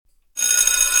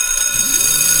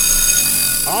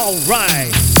All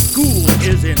right, school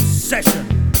is in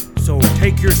session. So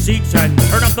take your seats and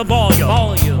turn up the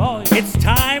volume. It's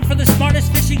time for the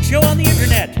smartest fishing show on the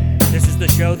internet. This is the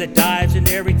show that dives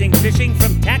into everything fishing,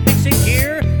 from tactics and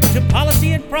gear to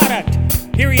policy and product.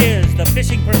 Here he is, the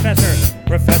fishing professor,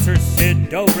 Professor Sid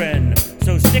Dobrin.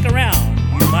 So stick around,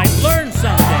 you might learn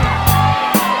something.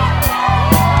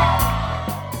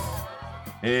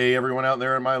 Hey, everyone out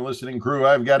there in my listening crew,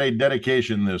 I've got a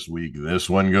dedication this week. This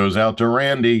one goes out to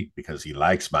Randy because he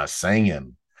likes my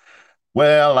singing.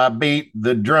 Well, I beat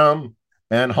the drum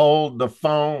and hold the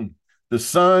phone. The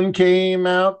sun came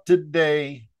out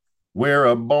today. We're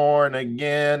a born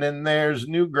again, and there's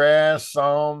new grass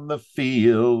on the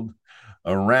field.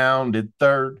 Around at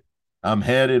third, I'm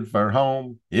headed for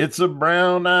home. It's a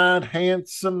brown-eyed,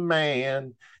 handsome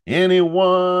man.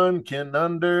 Anyone can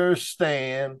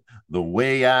understand the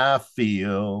way I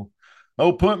feel.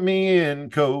 Oh, put me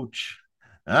in, coach.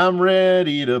 I'm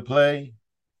ready to play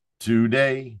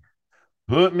today.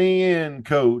 Put me in,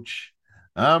 coach.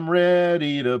 I'm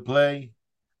ready to play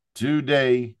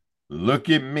today. Look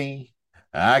at me.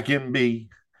 I can be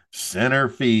center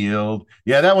field.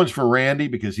 Yeah, that one's for Randy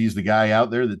because he's the guy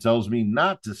out there that tells me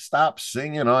not to stop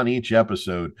singing on each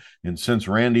episode. And since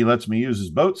Randy lets me use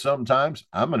his boat sometimes,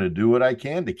 I'm going to do what I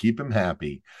can to keep him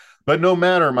happy. But no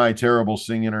matter my terrible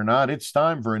singing or not, it's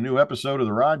time for a new episode of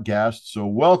the Rodcast. So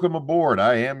welcome aboard.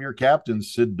 I am your captain,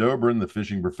 Sid Dobrin, the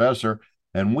fishing professor.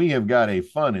 And we have got a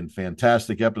fun and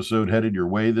fantastic episode headed your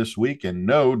way this week. And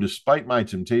no, despite my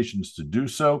temptations to do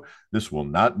so, this will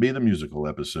not be the musical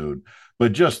episode,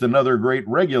 but just another great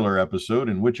regular episode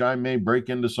in which I may break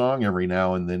into song every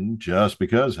now and then, just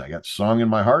because I got song in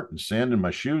my heart and sand in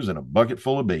my shoes and a bucket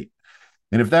full of bait.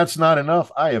 And if that's not enough,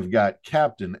 I have got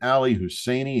Captain Ali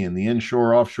Husseini in the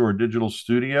Inshore Offshore Digital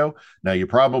Studio. Now, you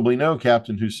probably know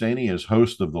Captain Husseini as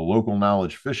host of the Local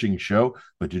Knowledge Fishing Show,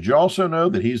 but did you also know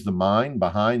that he's the mind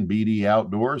behind BD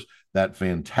Outdoors, that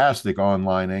fantastic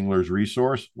online anglers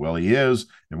resource? Well, he is,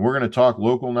 and we're going to talk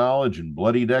local knowledge and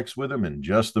bloody decks with him in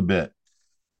just a bit.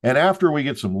 And after we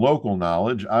get some local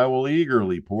knowledge, I will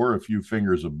eagerly pour a few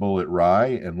fingers of bullet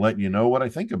rye and let you know what I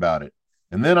think about it.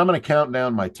 And then I'm going to count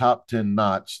down my top 10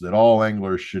 knots that all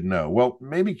anglers should know. Well,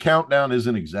 maybe countdown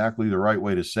isn't exactly the right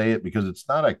way to say it because it's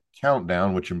not a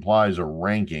countdown, which implies a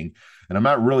ranking. And I'm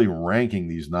not really ranking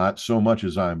these knots so much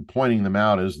as I'm pointing them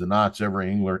out as the knots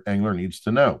every angler needs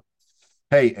to know.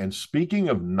 Hey, and speaking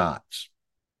of knots,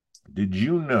 did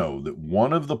you know that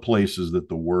one of the places that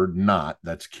the word knot,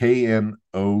 that's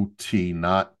K-N-O-T,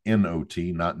 not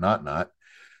N-O-T, not,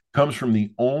 comes from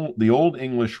the old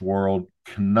English word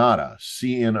knotta,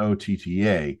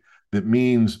 C-N-O-T-T-A, that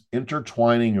means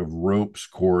intertwining of ropes,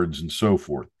 cords, and so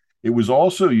forth. It was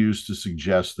also used to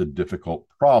suggest a difficult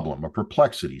problem, a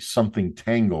perplexity, something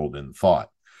tangled in thought.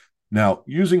 Now,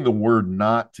 using the word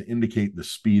knot to indicate the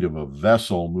speed of a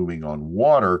vessel moving on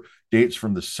water dates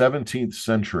from the 17th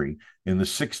century. In the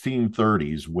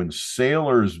 1630s, when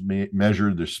sailors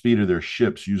measured the speed of their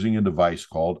ships using a device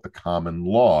called a common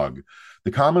log.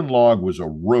 The common log was a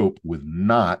rope with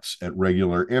knots at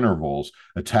regular intervals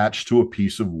attached to a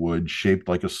piece of wood shaped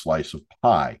like a slice of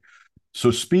pie. So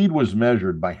speed was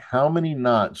measured by how many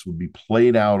knots would be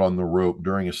played out on the rope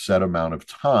during a set amount of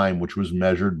time, which was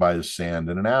measured by the sand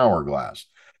in an hourglass.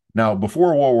 Now,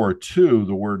 before World War II,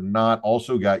 the word knot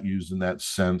also got used in that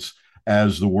sense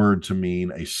as the word to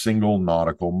mean a single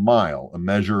nautical mile, a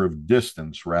measure of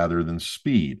distance rather than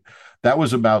speed. That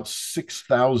was about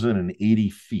 6,080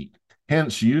 feet.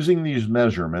 Hence, using these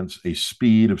measurements, a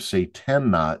speed of, say,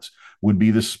 10 knots would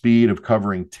be the speed of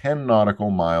covering 10 nautical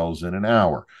miles in an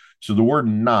hour. So the word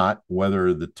knot,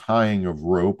 whether the tying of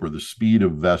rope or the speed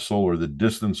of vessel or the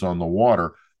distance on the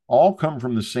water, all come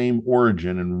from the same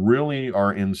origin and really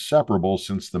are inseparable,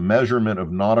 since the measurement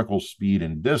of nautical speed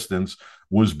and distance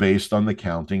was based on the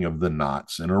counting of the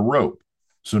knots in a rope.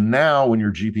 So now when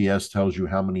your GPS tells you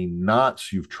how many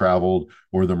knots you've traveled,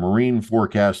 or the marine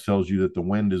forecast tells you that the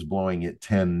wind is blowing at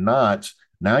 10 knots,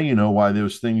 now you know why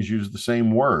those things use the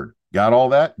same word. Got all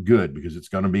that? Good, because it's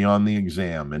going to be on the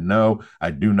exam. And no,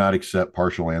 I do not accept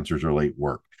partial answers or late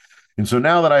work. And so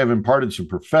now that I have imparted some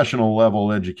professional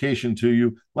level education to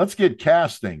you, let's get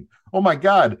casting. Oh my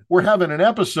God, we're having an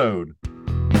episode.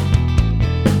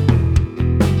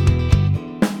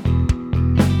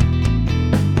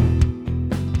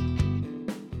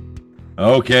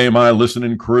 Okay, my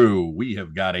listening crew, we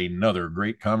have got another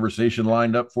great conversation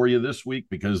lined up for you this week,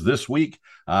 because this week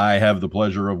I have the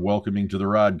pleasure of welcoming to the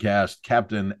Rodcast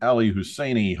Captain Ali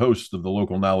Husseini, host of the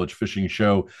Local Knowledge Fishing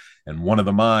Show and one of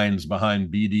the minds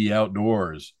behind BD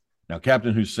Outdoors. Now,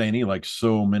 Captain Husseini, like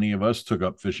so many of us, took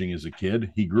up fishing as a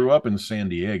kid. He grew up in San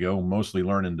Diego, mostly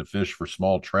learning to fish for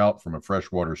small trout from a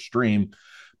freshwater stream.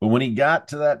 But when he got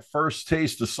to that first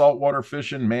taste of saltwater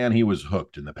fishing, man, he was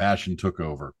hooked and the passion took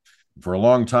over. For a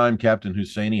long time, Captain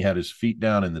Husseini had his feet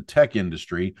down in the tech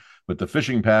industry, but the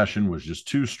fishing passion was just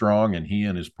too strong, and he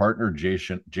and his partner,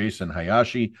 Jason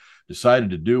Hayashi, decided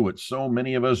to do what so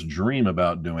many of us dream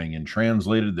about doing and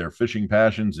translated their fishing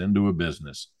passions into a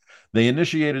business. They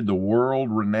initiated the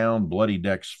world-renowned Bloody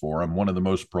Decks Forum, one of the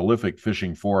most prolific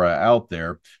fishing fora out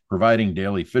there, providing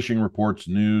daily fishing reports,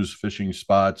 news, fishing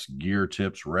spots, gear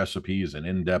tips, recipes, and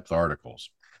in-depth articles.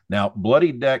 Now,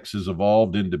 Bloody Decks has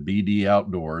evolved into BD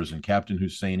Outdoors, and Captain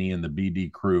Husseini and the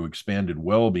BD crew expanded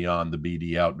well beyond the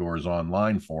BD Outdoors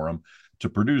online forum to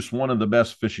produce one of the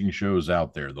best fishing shows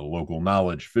out there, the Local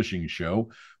Knowledge Fishing Show,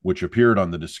 which appeared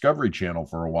on the Discovery Channel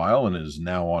for a while and is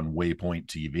now on Waypoint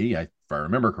TV. If I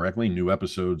remember correctly, new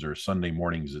episodes are Sunday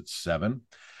mornings at 7.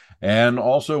 And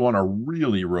also on a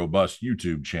really robust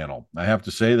YouTube channel. I have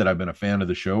to say that I've been a fan of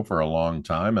the show for a long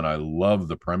time, and I love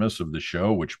the premise of the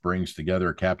show, which brings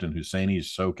together Captain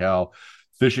Husseini's SoCal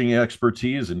fishing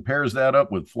expertise and pairs that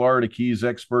up with Florida Keys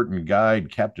expert and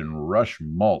guide Captain Rush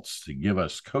Maltz to give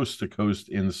us coast-to-coast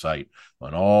insight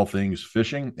on all things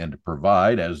fishing and to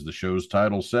provide, as the show's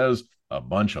title says, a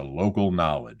bunch of local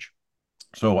knowledge.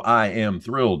 So I am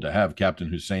thrilled to have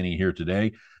Captain Husseini here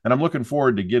today, and I'm looking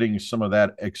forward to getting some of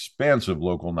that expansive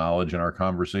local knowledge in our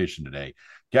conversation today.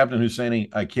 Captain Husseini,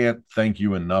 I can't thank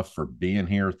you enough for being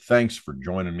here. Thanks for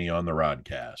joining me on the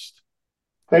Rodcast.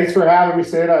 Thanks for having me,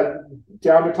 Sid. I'm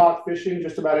down to talk fishing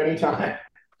just about any time.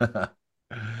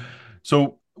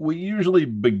 So we usually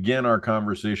begin our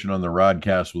conversation on the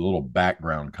Rodcast with a little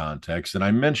background context, and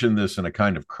I mentioned this in a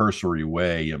kind of cursory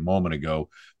way a moment ago,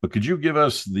 but could you give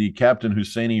us the Captain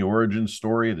Husseini origin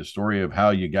story, the story of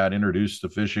how you got introduced to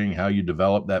fishing, how you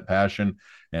developed that passion,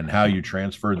 and how you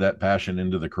transferred that passion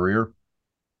into the career?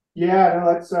 Yeah,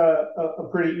 no, that's a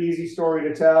pretty easy story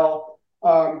to tell.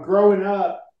 Growing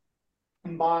up,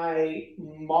 my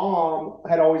mom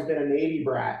had always been a Navy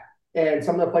brat, and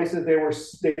some of the places they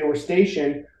were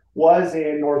stationed was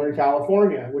in Northern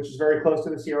California, which is very close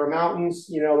to the Sierra Mountains,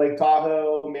 Lake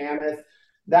Tahoe, Mammoth,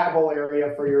 that whole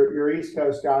area for your East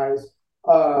Coast guys.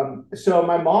 So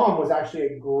my mom was actually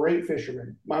a great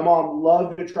fisherman. My mom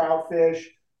loved to trout fish.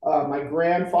 My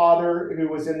grandfather, who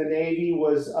was in the Navy,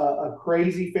 was a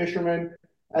crazy fisherman.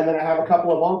 And then I have a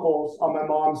couple of uncles on my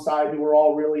mom's side who were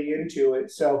all really into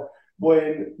it. So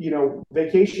when,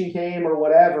 vacation came or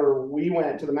whatever, we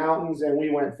went to the mountains and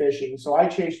we went fishing. So I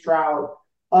chased trout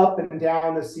up and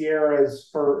down the Sierras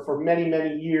for many,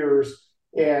 many years.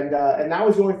 And that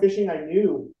was the only fishing I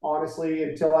knew, honestly,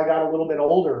 until I got a little bit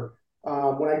older.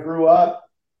 When I grew up,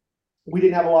 we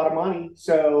didn't have a lot of money,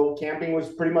 so camping was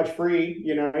pretty much free.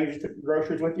 You just took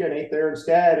groceries with you and ate there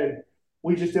instead. And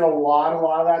we just did a lot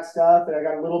of that stuff. And I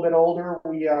got a little bit older.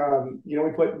 We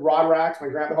put rod racks. My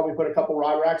grandpa helped me put a couple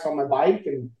rod racks on my bike.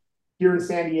 And here in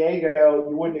San Diego,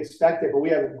 you wouldn't expect it, but we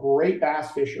have a great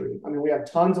bass fishery. I mean, we have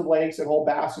tons of lakes that hold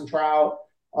bass and trout.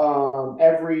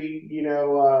 Every,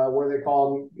 what do they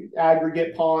call them?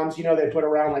 Aggregate ponds, they put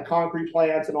around like concrete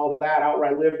plants and all that. Out where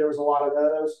I lived, there was a lot of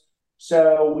those.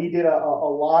 So we did a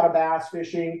lot of bass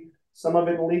fishing, some of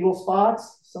it in legal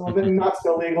spots, some of it in not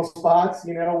so legal spots.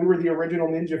 We were the original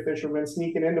ninja fishermen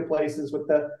sneaking into places with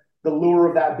the lure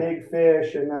of that big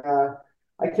fish. And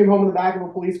I came home in the back of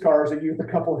a police car as a youth a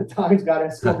couple of times, got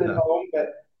escorted home, but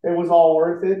it was all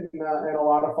worth it and a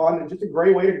lot of fun and just a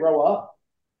great way to grow up.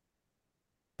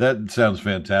 That sounds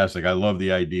fantastic. I love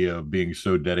the idea of being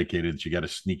so dedicated that you got to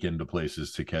sneak into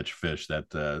places to catch fish.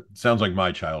 That sounds like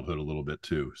my childhood a little bit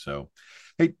too. So,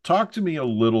 hey, talk to me a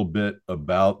little bit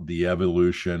about the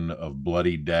evolution of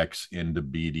Bloody Decks into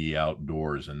BD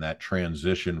Outdoors and that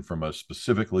transition from a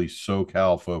specifically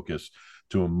SoCal focus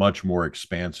to a much more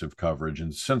expansive coverage.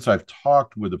 And since I've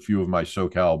talked with a few of my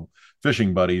SoCal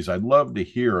fishing buddies, I'd love to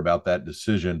hear about that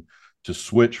decision to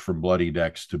switch from Bloody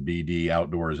Decks to BD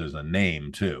Outdoors as a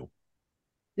name too.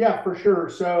 Yeah, for sure.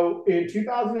 So in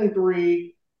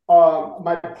 2003,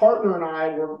 my partner and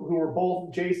I who were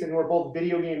both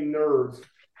video game nerds.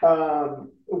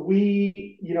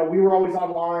 We were always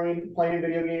online playing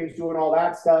video games, doing all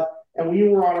that stuff. And we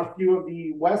were on a few of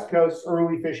the West Coast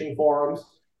early fishing forums.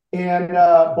 And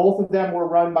both of them were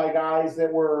run by guys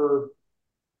that were,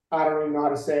 I don't even know how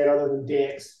to say it other than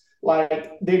dicks.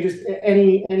 Like they just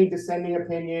any dissenting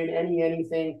opinion,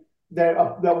 anything that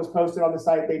was posted on the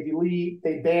site, they delete,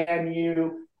 they ban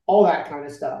you, all that kind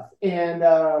of stuff. And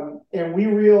we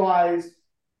realized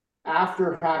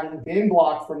after having been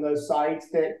blocked from those sites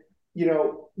that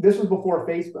this was before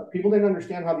Facebook. People didn't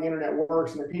understand how the internet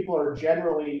works, and that people are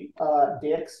generally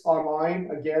dicks online,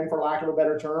 again, for lack of a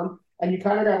better term. And you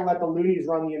kind of got to let the loonies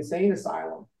run the insane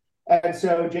asylum. And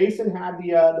so Jason had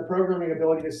the programming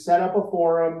ability to set up a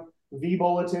forum,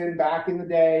 vBulletin back in the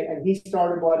day, and he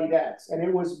started Bloody Decks. And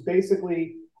it was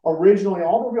basically originally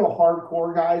all the real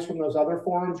hardcore guys from those other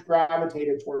forums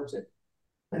gravitated towards it.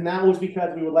 And that was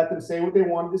because we would let them say what they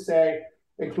wanted to say,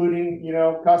 including,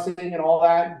 cussing and all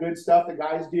that good stuff that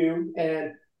guys do,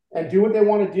 and do what they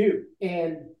want to do.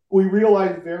 And we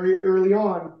realized very early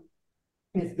on,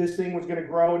 if this thing was going to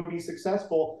grow and be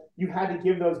successful, you had to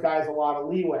give those guys a lot of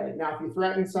leeway. Now, if you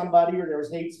threatened somebody or there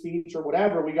was hate speech or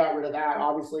whatever, we got rid of that,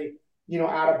 obviously,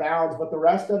 out of bounds. But the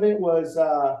rest of it was,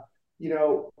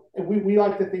 we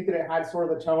like to think that it had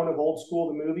sort of the tone of Old School,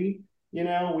 the movie.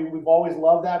 We've always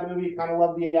loved that movie, kind of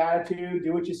loved the attitude,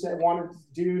 do what you want to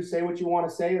do, say what you want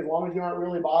to say, as long as you aren't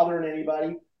really bothering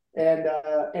anybody. And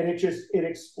it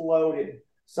exploded.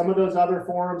 Some of those other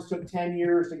forums took 10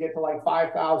 years to get to like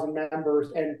 5,000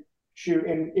 members, and shoot,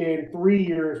 in 3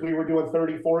 years, we were doing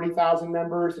 30, 40,000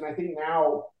 members. And I think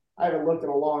now, I haven't looked in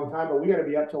a long time, but we got to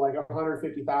be up to like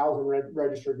 150,000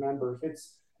 registered members.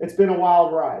 It's been a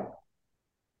wild ride.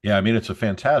 Yeah. I mean, it's a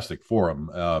fantastic forum.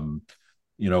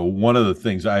 One of the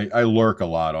things I lurk a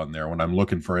lot on there when I'm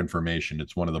looking for information.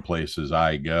 It's one of the places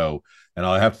I go. And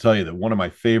I'll have to tell you that one of my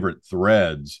favorite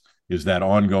threads is that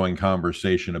ongoing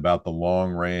conversation about the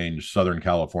long range Southern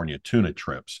California tuna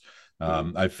trips.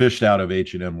 I fished out of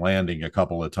H&M Landing a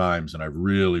couple of times, and I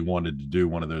really wanted to do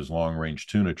one of those long range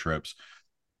tuna trips.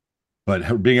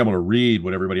 But being able to read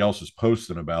what everybody else is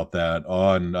posting about that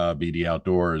on BD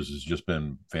Outdoors has just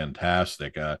been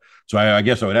fantastic. So I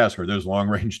guess I would ask, are those long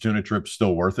range tuna trips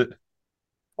still worth it?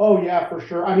 Oh, yeah, for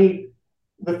sure. I mean,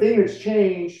 the thing that's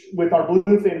changed with our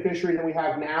bluefin fishery that we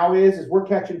have now is we're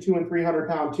catching 200 and 300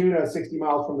 pound tuna 60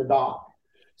 miles from the dock.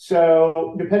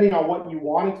 So depending on what you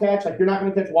want to catch, like you're not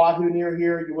going to catch wahoo near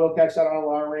here. You will catch that on a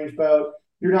long range boat.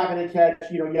 You're not going to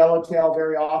catch, yellowtail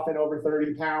very often over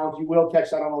 30 pounds. You will catch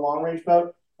that on a long range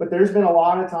boat. But there's been a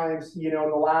lot of times, in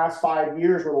the last 5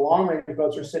 years where the long range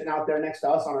boats are sitting out there next to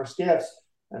us on our skiffs.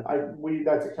 And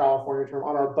that's a California term,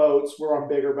 on our boats. We're on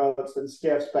bigger boats than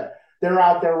skiffs, but they're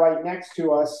out there right next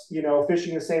to us,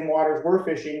 fishing the same waters we're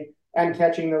fishing and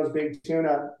catching those big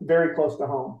tuna very close to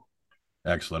home.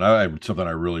 Excellent. Something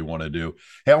I really want to do.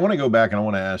 Hey, I want to go back and I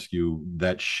want to ask you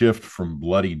that shift from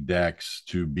Bloody Decks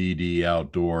to BD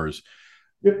Outdoors.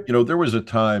 Yep. There was a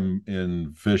time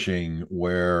in fishing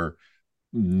where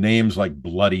names like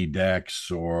Bloody Decks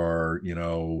or,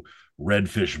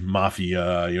 Redfish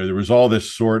Mafia, there was all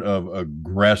this sort of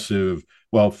aggressive,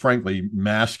 well, frankly,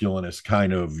 masculinist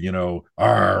kind of,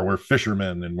 we're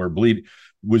fishermen and we're bleeding.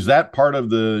 Was that part of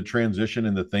the transition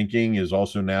in the thinking, is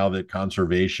also now that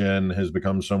conservation has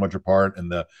become so much a part,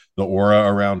 and the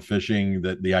aura around fishing,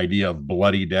 that the idea of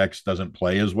Bloody Decks doesn't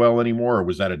play as well anymore? Or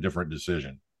was that a different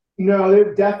decision? No,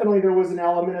 there was an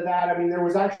element of that. I mean, there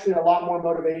was actually a lot more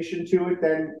motivation to it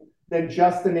than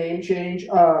just the name change.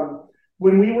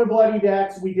 When we were Bloody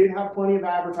Decks, we did have plenty of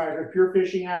advertisers. Pure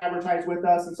Fishing advertised with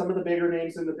us, and some of the bigger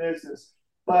names in the business.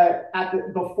 But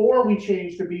before we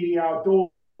changed to BD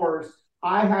Outdoors,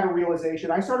 I had a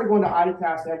realization. I started going to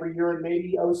ICAST every year in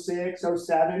maybe 06,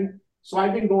 07. So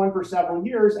I'd been going for several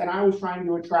years, and I was trying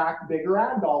to attract bigger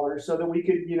ad dollars so that we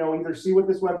could, either see what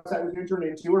this website was going to turn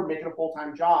into or make it a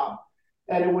full-time job.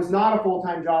 And it was not a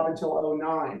full-time job until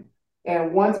 09.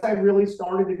 And once I really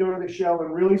started to go to the show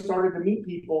and really started to meet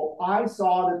people, I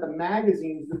saw that the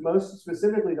magazines, most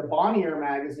specifically the Bonnier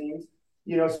magazines,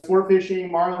 Sport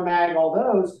Fishing, Marlin Mag, all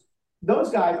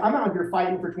those guys, I'm out here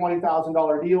fighting for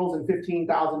 $20,000 deals and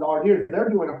 $15,000 deals. They're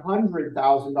doing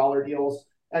 $100,000 deals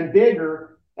and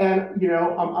bigger. And,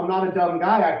 I'm not a dumb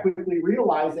guy. I quickly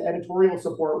realized that editorial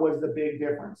support was the big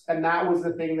difference. And that was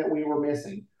the thing that we were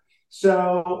missing.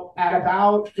 So at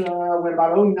about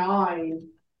 09,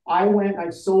 I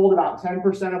sold about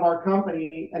 10% of our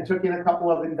company and took in a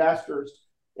couple of investors.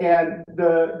 And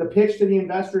the pitch to the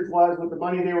investors was, with the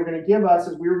money they were going to give us,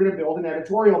 is we were going to build an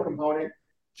editorial component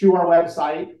to our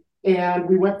website. And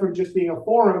we went from just being a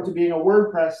forum to being a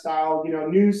WordPress style,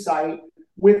 news site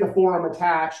with the forum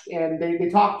attached. And they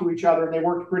talked to each other, and they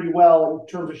worked pretty well in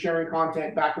terms of sharing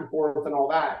content back and forth and all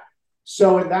that.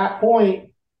 So at that point,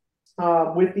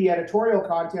 with the editorial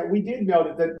content, we did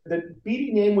know that the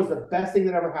BD name was the best thing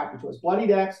that ever happened to us. Bloody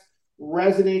Decks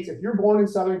resonates. If you're born in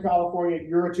Southern California,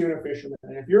 you're a tuna fisherman.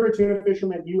 And if you're a tuna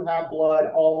fisherman, you have blood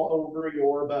all over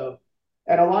your boat.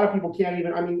 And a lot of people can't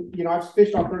even, I've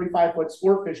fished on 35-foot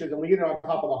sport fishes, and we get it on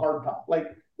top of the hard top.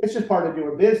 It's just part of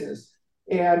doing business.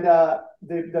 And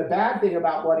the bad thing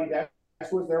about Bloody Decks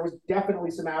was, there was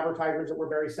definitely some advertisers that were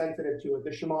very sensitive to it. The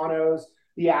Shimano's,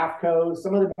 the AFCOs,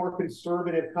 some of the more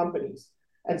conservative companies.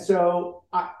 And so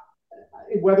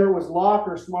whether it was Luck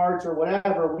or Smarts or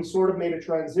whatever, we sort of made a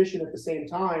transition at the same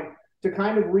time to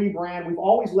kind of rebrand. We've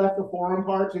always left the forum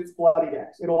parts. It's Bloody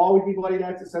Decks. It'll always be Bloody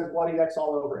Decks. It says Bloody Decks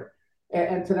all over it.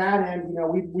 And to that end, you know,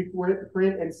 we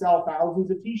print and sell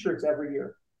thousands of t-shirts every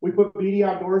year. We put BD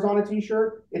Outdoors on a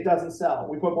t-shirt, it doesn't sell.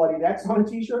 We put Bloody Decks on a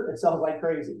t-shirt, it sells like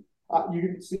crazy. You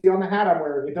can see on the hat I'm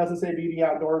wearing, it doesn't say BD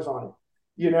Outdoors on it.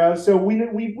 You know, so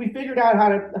we figured out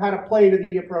how to play to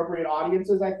the appropriate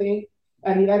audiences, I think.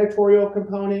 And the editorial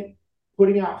component,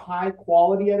 putting out high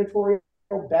quality editorial,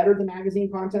 better than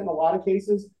magazine content in a lot of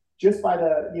cases, just by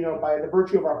the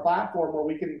virtue of our platform, where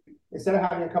we can, instead of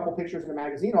having a couple pictures in a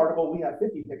magazine article, we have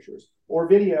 50 pictures or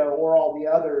video or all the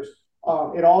others.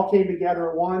 It all came together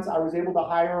at once. I was able to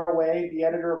hire away the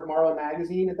editor of Marlin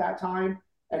Magazine at that time,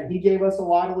 and he gave us a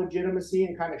lot of legitimacy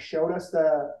and kind of showed us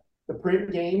the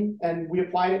print game, and we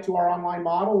applied it to our online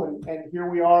model, and here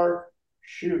we are,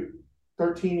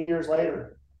 13 years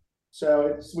later.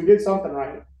 So we did something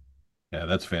right. Yeah,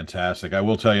 that's fantastic. I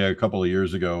will tell you, a couple of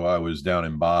years ago, I was down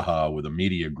in Baja with a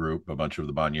media group, a bunch of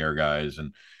the Bonnier guys,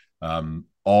 and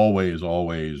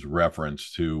always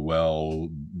reference to, well,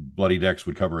 Bloody Decks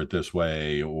would cover it this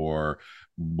way, or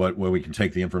where we can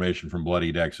take the information from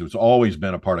Bloody Decks. It's always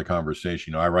been a part of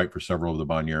conversation. You know, I write for several of the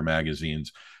Bonnier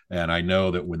magazines, and I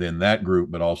know that within that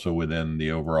group, but also within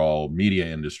the overall media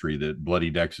industry, that Bloody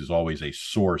Decks is always a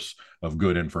source of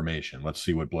good information. Let's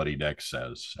see what Bloody Decks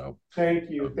says. So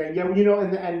thank you. You know,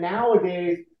 and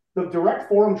nowadays, the direct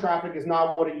forum traffic is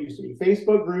not what it used to be.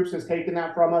 Facebook groups has taken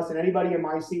that from us, and anybody in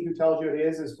my seat who tells you it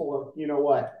is full of you know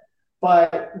what.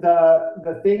 But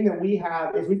the thing that we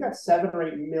have is we've got 7 or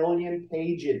 8 million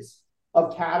pages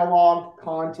of catalog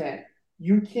content.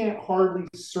 You can't hardly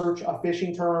search a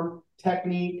fishing term,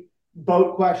 technique,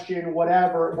 boat question,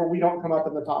 whatever, where we don't come up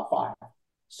in the top 5.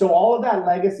 So all of that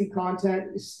legacy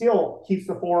content still keeps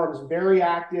the forums very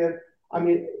active. I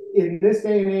mean, in this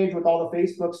day and age, with all the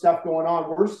Facebook stuff going on,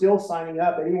 we're still signing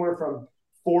up anywhere from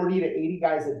 40 to 80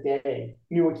 guys a day,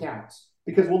 new accounts,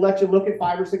 because we'll let you look at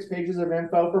 5 or 6 pages of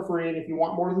info for free. And if you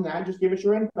want more than that, just give us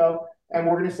your info and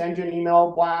we're going to send you an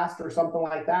email blast or something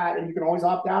like that. And you can always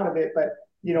opt out of it. But,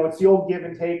 you know, it's the old give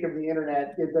and take of the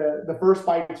internet. The first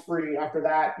bite's free. After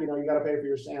that, you know, you got to pay for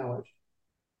your sandwich.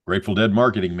 Grateful Dead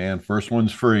marketing, man. First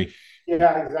one's free.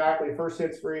 Yeah, exactly. First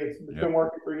hit's free. It's been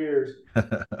working for years.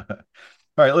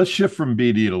 All right, let's shift from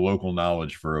BD to local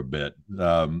knowledge for a bit.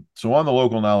 So on the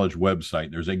local knowledge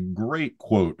website, there's a great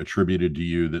quote attributed to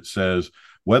you that says,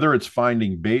 whether it's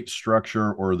finding bait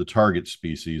structure or the target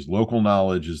species, local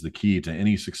knowledge is the key to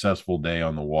any successful day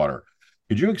on the water.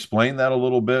 Could you explain that a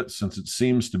little bit, since it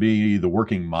seems to be the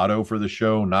working motto for the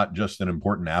show, not just an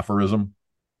important aphorism?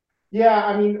 Yeah,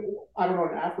 I mean, I don't know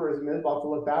what an aphorism is. I'll have to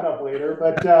look that up later,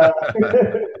 but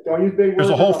don't use big words. There's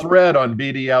a whole thread on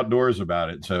BD Outdoors about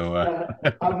it, so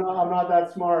I'm not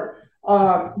that smart.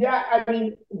 Yeah, I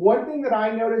mean, one thing that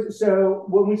I noticed, so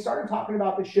when we started talking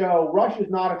about the show, Rush is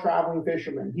not a traveling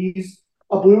fisherman. He's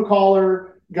a blue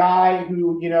collar guy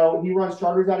who, you know, he runs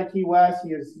charters out of Key West.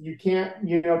 You can't,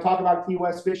 you know, talk about Key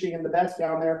West fishing and the best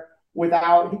down there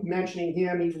without mentioning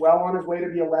him. He's well on his way to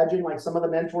be a legend, like some of the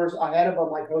mentors ahead of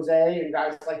him, like Jose and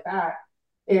guys like that.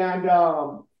 And,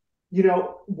 you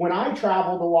know, when I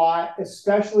traveled a lot,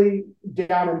 especially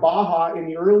down in Baja in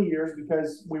the early years,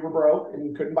 because we were broke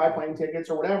and couldn't buy plane tickets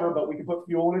or whatever, but we could put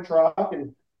fuel in a truck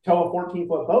and tow a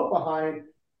 14-foot boat behind,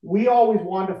 we always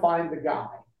wanted to find the guy.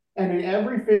 And in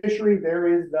every fishery, there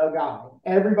is the guy.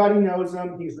 Everybody knows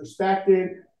him. He's respected.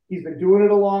 He's been doing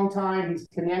it a long time. He's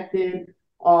connected.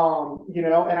 You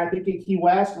know, and I think in Key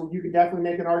West, you could definitely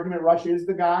make an argument Rush is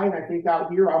the guy. And I think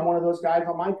out here, I'm one of those guys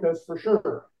on my coast for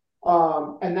sure.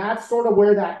 And that's sort of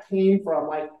where that came from.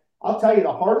 Like, I'll tell you,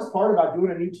 the hardest part about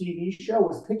doing a new TV show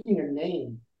was picking a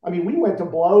name. I mean, we went to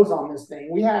blows on this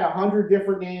thing. We had 100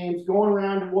 different names going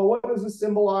around. And, well, what does this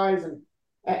symbolize?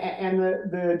 And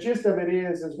the gist of it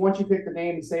is once you pick the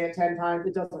name and say it 10 times,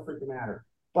 it doesn't freaking matter.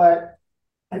 But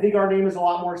I think our name is a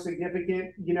lot more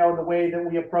significant, you know, in the way that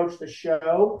we approach the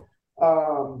show,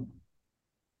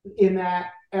 in that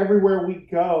everywhere we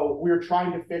go, we're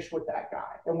trying to fish with that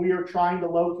guy and we are trying to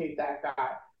locate that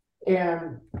guy.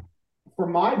 And for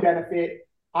my benefit,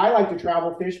 I like to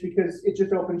travel fish because it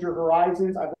just opens your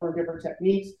horizons. I've learned different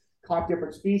techniques, caught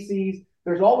different species.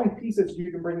 There's always pieces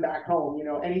you can bring back home, you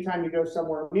know, anytime you go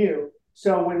somewhere new.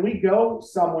 So when we go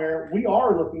somewhere, we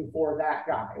are looking for that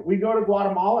guy. We go to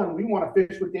Guatemala and we want to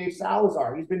fish with Dave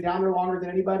Salazar. He's been down there longer than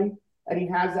anybody, and he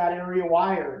has that area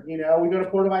wired. You know, we go to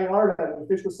Puerto Vallarta and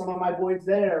we fish with some of my boys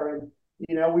there. And,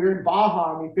 We were in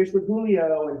Baja and we fished with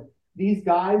Julio and these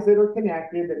guys that are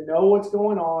connected, that know what's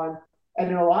going on. And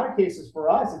in a lot of cases for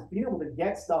us, it's being able to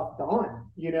get stuff done.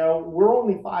 We're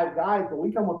only 5 guys, but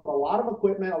we come with a lot of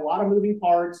equipment, a lot of moving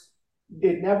parts.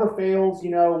 It never fails,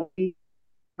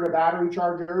 a battery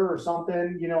charger or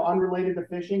something, unrelated to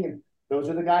fishing. And those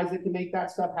are the guys that can make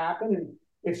that stuff happen. And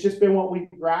it's just been what we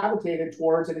gravitated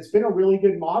towards. And it's been a really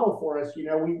good model for us.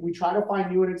 We try to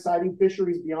find new and exciting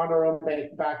fisheries beyond our own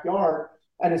backyard.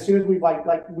 And as soon as we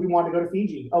we want to go to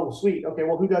Fiji. Oh, sweet. Okay,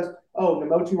 well, who does? Oh,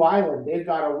 Namotu Island. They've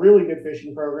got a really good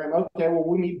fishing program. Okay, well,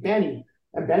 we meet Benny.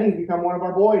 And Benny's become one of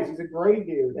our boys. He's a great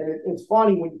dude. And it's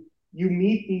funny when you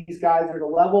meet these guys, there's a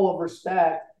level of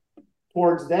respect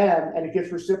towards them, and it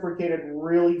gets reciprocated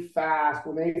really fast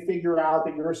when they figure out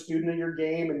that you're a student of your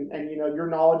game and you're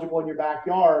knowledgeable in your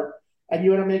backyard. And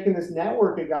you end up making this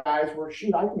network of guys where,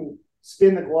 shoot, I can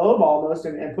spin the globe almost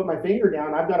and put my finger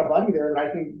down. I've got a buddy there that I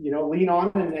can, lean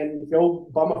on and go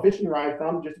bum a fishing ride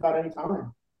from just about any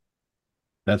time.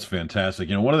 That's fantastic.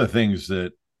 One of the things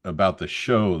that about the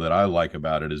show that I like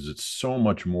about it is it's so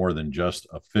much more than just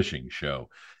a fishing show.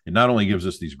 It not only gives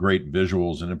us these great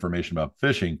visuals and information about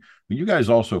fishing, but you guys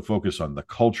also focus on the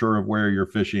culture of where you're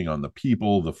fishing, on the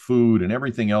people, the food, and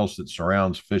everything else that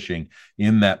surrounds fishing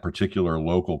in that particular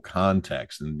local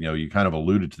context. And, you kind of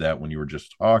alluded to that when you were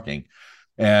just talking.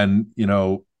 And,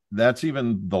 that's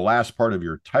even the last part of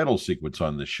your title sequence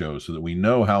on this show, so that we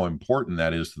know how important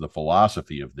that is to the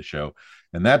philosophy of the show.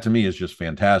 And that to me is just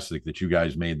fantastic that you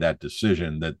guys made that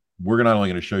decision, that we're not only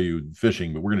going to show you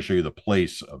fishing, but we're going to show you the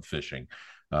place of fishing.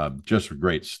 Just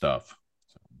great stuff.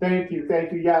 Thank you.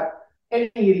 Yeah.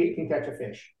 Any idiot can catch a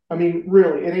fish. I mean,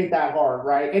 really, it ain't that hard,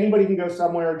 right? Anybody can go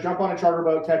somewhere, jump on a charter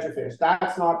boat, catch a fish.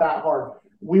 That's not that hard.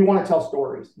 We want to tell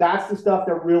stories. That's the stuff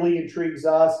that really intrigues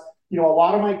us. A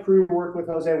lot of my crew worked with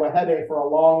Jose Wahebe for a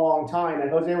long, long time. And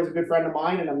Jose was a good friend of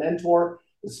mine and a mentor,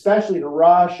 especially to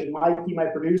Rush and Mikey, my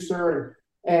producer.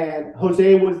 And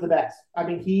Jose was the best. I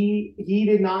mean, he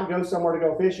did not go somewhere to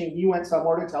go fishing. He went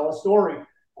somewhere to tell a story.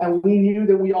 And we knew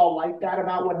that we all liked that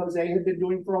about what Jose had been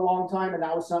doing for a long time. And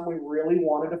that was something we really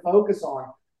wanted to focus on.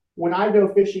 When I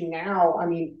go fishing now, I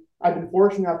mean, I've been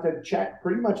fortunate enough to check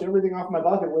pretty much everything off my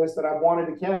bucket list that I've wanted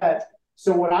to catch.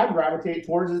 So what I gravitate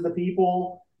towards is the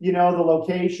people, the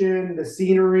location, the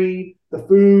scenery, the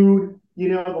food, the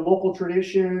local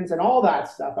traditions and all that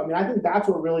stuff. I mean, I think that's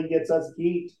what really gets us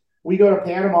geeked. We go to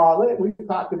Panama, we've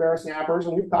caught the bear snappers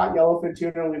and we've caught yellowfin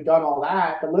tuna and we've done all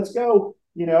that. But let's go,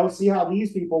 see how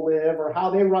these people live or how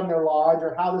they run their lodge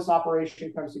or how this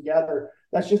operation comes together.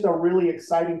 That's just a really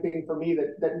exciting thing for me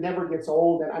that never gets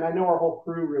old. And I know our whole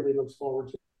crew really looks forward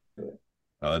to it.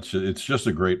 It's just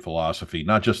a great philosophy,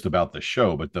 not just about the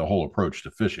show, but the whole approach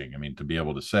to fishing. I mean, to be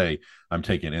able to say, I'm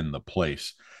taking in the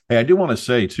place. Hey, I do want to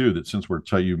say, too, that since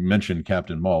you mentioned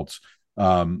Captain Maltz,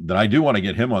 that I do want to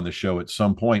get him on the show at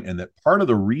some point. And that part of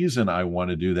the reason I want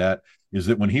to do that is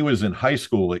that when he was in high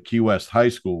school at Key West High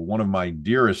School, one of my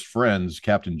dearest friends,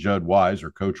 Captain Judd Wise,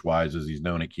 or Coach Wise, as he's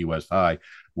known at Key West High,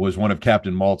 was one of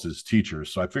Captain Maltz's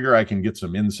teachers. So I figure I can get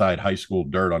some inside high school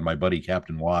dirt on my buddy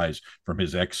Captain Wise from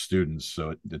his ex-students.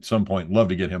 So at some point, love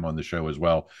to get him on the show as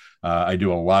well. I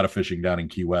do a lot of fishing down in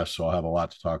Key West, so I'll have a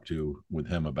lot to talk to with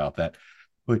him about that.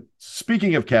 But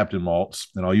speaking of Captain Maltz,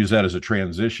 and I'll use that as a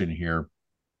transition here,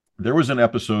 there was an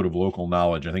episode of Local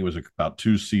Knowledge, I think it was about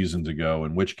 2 seasons ago,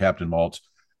 in which Captain Maltz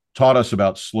taught us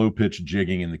about slow pitch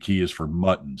jigging and the key is for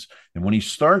muttons. And when he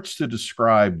starts to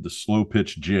describe the slow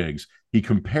pitch jigs, he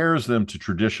compares them to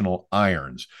traditional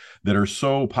irons that are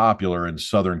so popular in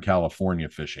Southern California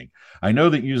fishing. I know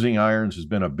that using irons has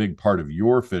been a big part of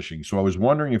your fishing, so I was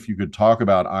wondering if you could talk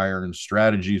about irons,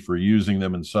 strategies for using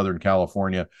them in Southern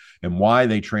California, and why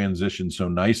they transition so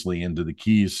nicely into the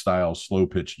Keys style slow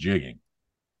pitch jigging.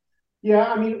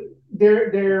 Yeah, I mean,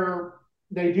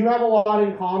 they do have a lot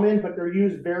in common, but they're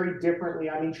used very differently.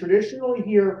 I mean, traditionally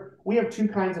here, we have 2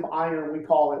 kinds of iron, we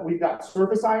call it. We've got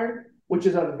surface iron, which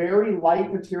is a very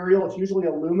light material. It's usually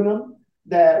aluminum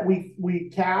that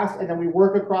we cast and then we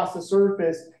work across the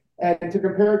surface. And to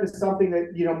compare it to something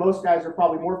that, most guys are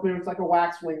probably more familiar with, it's like a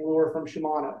wax wing lure from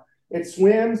Shimano. It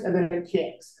swims and then it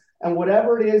kicks. And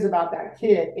whatever it is about that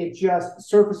kit, it just,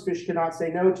 surface fish cannot say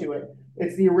no to it.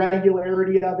 It's the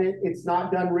irregularity of it. It's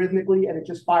not done rhythmically, and it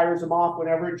just fires them off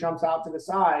whenever it jumps out to the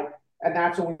side. And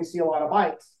that's when we see a lot of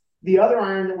bites. The other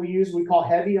iron that we use, we call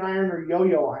heavy iron or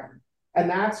yo-yo iron. And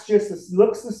that's just,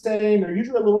 looks the same. They're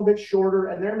usually a little bit shorter,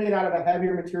 and they're made out of a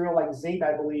heavier material like zinc,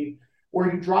 I believe,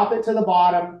 where you drop it to the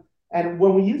bottom. And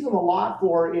what we use them a lot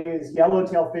for is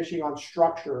yellowtail fishing on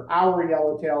structure, our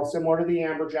yellowtail, similar to the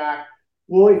amberjack.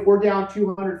 Well, if we're down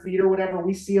 200 feet or whatever,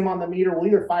 we see them on the meter. We'll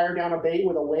either fire down a bait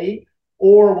with a weight,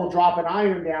 or we'll drop an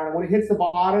iron down. And when it hits the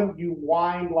bottom, you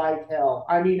wind like hell.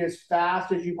 I mean, as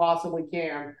fast as you possibly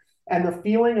can. And the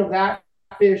feeling of that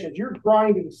fish, as you're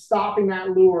grinding, stopping that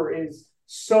lure is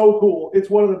so cool. It's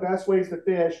one of the best ways to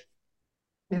fish.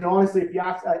 And honestly, if you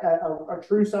ask a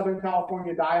true Southern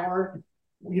California diehard,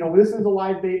 this is a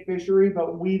live bait fishery,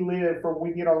 but we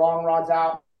get our long rods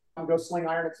out and go sling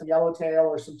iron at some yellowtail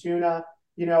or some tuna,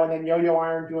 and then yo-yo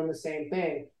iron doing the same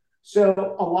thing.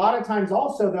 So a lot of times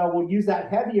also, though, we'll use that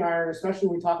heavy iron, especially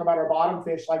when we talk about our bottom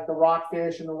fish, like the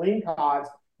rockfish and the lingcods.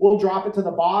 We'll drop it to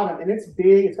the bottom, and it's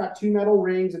big. It's got 2 metal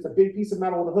rings. It's a big piece of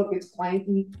metal with a hook. It's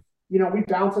clanky. We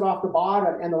bounce it off the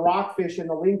bottom, and the rockfish and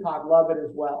the lingcod love it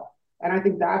as well. And I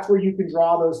think that's where you can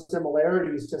draw those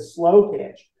similarities to slow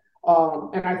pitch.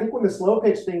 And I think when the slow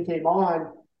pitch thing came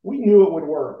on, we knew it would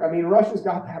work. I mean, Rush has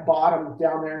got that bottom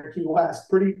down there in Key West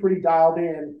pretty dialed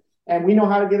in, and we know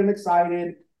how to get them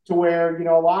excited to where,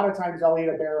 a lot of times they'll eat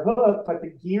a bare hook, but the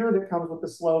gear that comes with the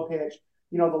slow pitch,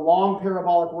 the long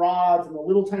parabolic rods and the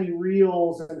little tiny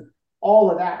reels and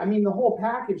all of that. I mean, the whole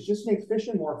package just makes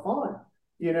fishing more fun,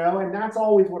 and that's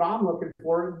always what I'm looking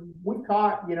for. We've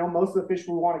caught, most of the fish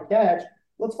we want to catch.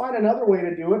 Let's find another way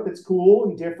to do it that's cool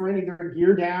and different, either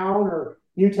gear down or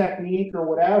new technique or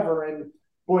whatever. And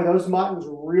boy, those muttons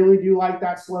really do like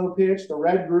that slow pitch. The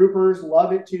red groupers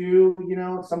love it too,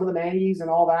 some of the mangies and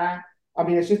all that. I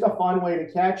mean, it's just a fun way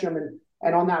to catch them.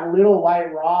 And on that little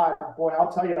light rod, boy,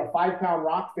 I'll tell you, a 5-pound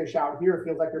rockfish out here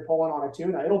feels like you're pulling on a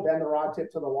tuna. It'll bend the rod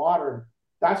tip to the water.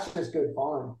 That's just good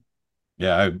fun.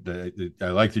 Yeah, I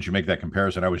like that you make that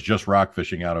comparison. I was just rock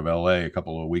fishing out of LA a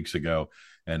couple of weeks ago.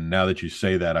 And now that you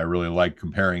say that, I really like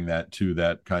comparing that to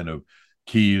that kind of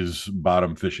Keys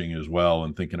bottom fishing as well,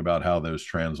 and thinking about how those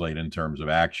translate in terms of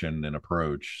action and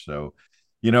approach. So,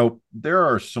 there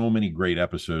are so many great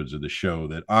episodes of the show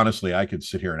that honestly, I could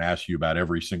sit here and ask you about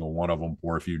every single one of them,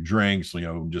 pour a few drinks,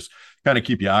 just kind of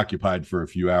keep you occupied for a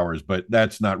few hours, but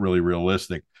that's not really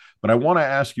realistic. But I want to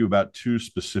ask you about 2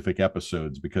 specific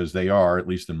episodes because they are, at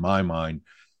least in my mind,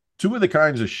 2 of the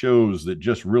kinds of shows that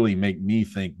just really make me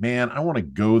think, man, I want to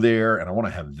go there and I want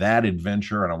to have that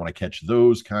adventure and I want to catch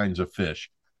those kinds of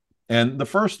fish. And the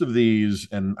first of these,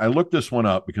 and I looked this one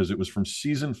up because it was from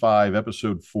season 5,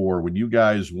 episode 4, when you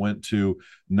guys went to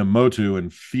Namotu in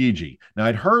Fiji. Now,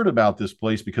 I'd heard about this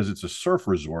place because it's a surf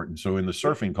resort. And so in the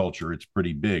surfing culture, it's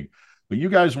pretty big. But you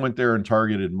guys went there and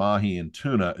targeted mahi and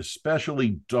tuna,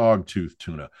 especially dogtooth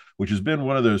tuna, which has been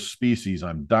one of those species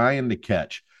I'm dying to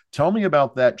catch. Tell me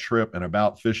about that trip and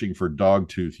about fishing for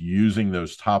dogtooth using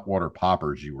those topwater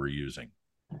poppers you were using.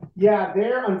 Yeah,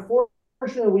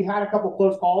 unfortunately, we had a couple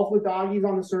close calls with doggies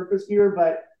on the surface here,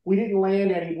 but we didn't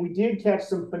land any. We did catch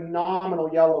some phenomenal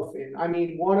yellowfin. I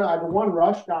mean, the one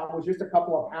Rush got was just a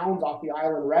couple of pounds off the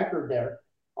island record there.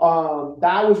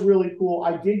 That was really cool.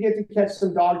 I did get to catch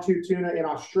some dogtooth tuna in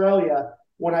Australia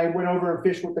when I went over and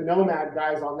fished with the Nomad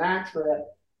guys on that trip.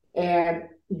 And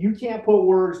you can't put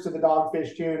words to the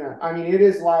dogfish tuna. I mean,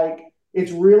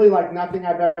 it's really like nothing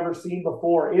I've ever seen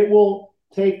before. It will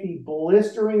take the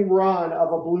blistering run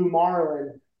of a blue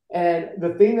marlin. And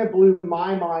the thing that blew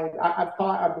my mind,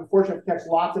 I've been fortunate to catch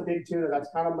lots of big tuna. That's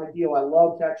kind of my deal. I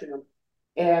love catching them.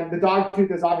 And the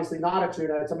dogtooth is obviously not a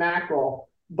tuna, it's a mackerel.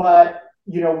 But,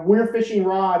 we're fishing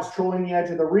rods trolling the edge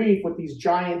of the reef with these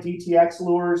giant DTX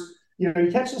lures. You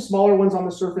catch the smaller ones on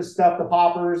the surface stuff, the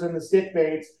poppers and the stick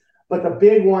baits. But the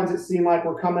big ones, it seemed like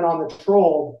were coming on the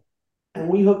troll. And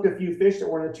we hooked a few fish that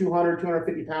were in the 200,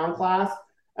 250 pound class.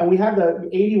 And we had the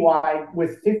 80 wide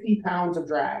with 50 pounds of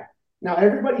drag. Now,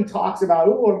 everybody talks about,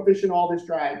 I'm fishing all this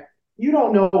drag. You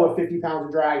don't know what 50 pounds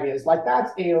of drag is. Like,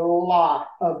 that's a lot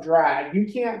of drag.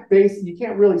 You can't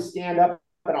really stand up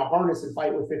in a harness and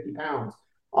fight with 50 pounds.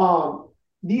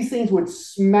 These things would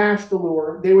smash the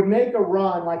lure. They would make a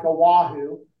run like a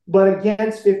wahoo, but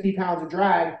against 50 pounds of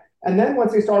drag. And then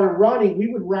once they started running, we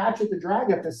would ratchet the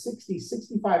drag up to 60,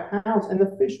 65 pounds, and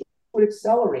the fish would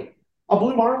accelerate. A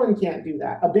blue marlin can't do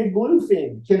that. A big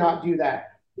bluefin cannot do that.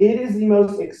 It is the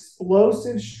most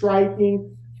explosive,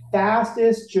 striking,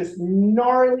 fastest, just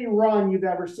gnarly run you've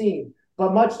ever seen.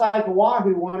 But much like a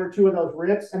wahoo, 1 or 2 of those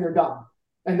rips, and they're done.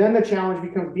 And then the challenge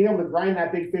becomes being able to grind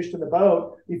that big fish to the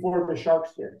boat before the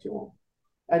sharks get to them.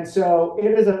 And so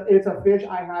it's a fish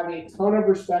I have a ton of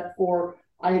respect for.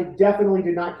 I definitely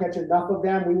did not catch enough of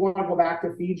them. We want to go back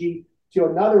to Fiji, to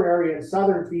another area in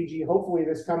southern Fiji, hopefully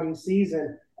this coming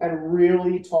season, and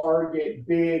really target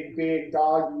big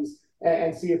doggies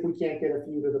and see if we can't get a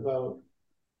few to the boat.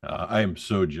 I am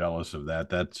so jealous of that.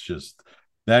 That's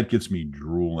That gets me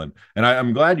drooling. And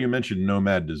I'm glad you mentioned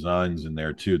Nomad Designs in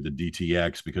there too, the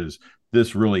DTX, because they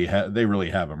really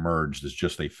have emerged as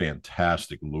just a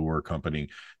fantastic lure company.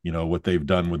 You know, what they've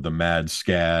done with the Mad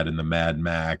Scad and the Mad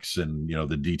Max and, you know,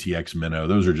 the DTX Minnow,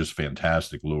 those are just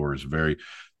fantastic lures. Very,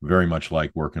 very much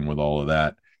like working with all of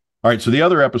that. All right. So the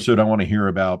other episode I want to hear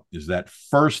about is that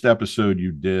first episode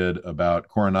you did about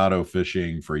Coronado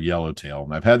fishing for yellowtail.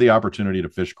 And I've had the opportunity to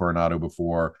fish Coronado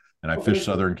before, and I fished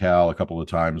Southern Cal a couple of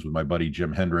times with my buddy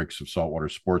Jim Hendricks of Saltwater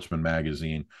Sportsman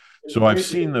magazine. So I've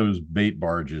seen those bait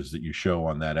barges that you show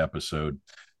on that episode.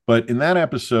 But in that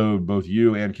episode, both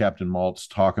you and Captain Maltz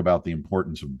talk about the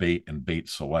importance of bait and bait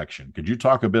selection. Could you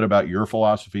talk a bit about your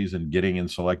philosophies in getting and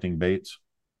selecting baits?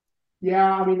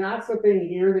 Yeah, I mean that's the thing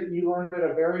here that you learn at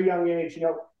a very young age. You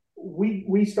know,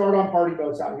 we start on party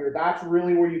boats out here. That's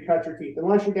really where you cut your teeth,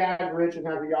 unless your dad's rich and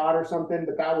has a yacht or something.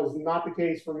 But that was not the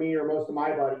case for me or most of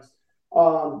my buddies.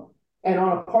 And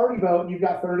on a party boat, you've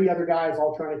got 30 other guys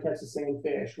all trying to catch the same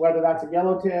fish, whether that's a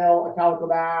yellowtail, a calico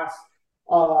bass,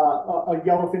 a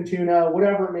yellowfin tuna,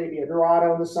 whatever it may be, a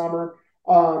dorado in the summer.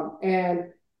 And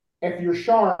if you're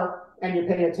sharp and you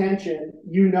pay attention,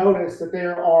 you notice that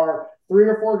there are 3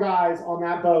 or 4 guys on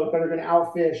that boat that are going to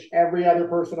outfish every other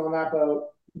person on that boat,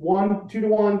 1, 2 to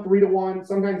 1, 3 to 1,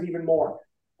 sometimes even more.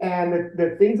 And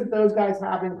the things that those guys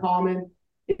have in common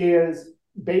is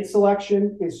bait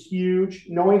selection is huge,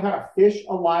 knowing how to fish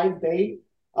a live bait.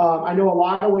 I know a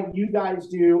lot of what you guys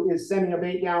do is sending a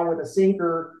bait down with a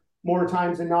sinker more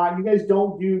times than not. You guys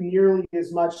don't do nearly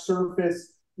as much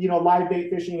surface, live bait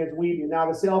fishing as we do.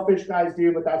 Now the sailfish guys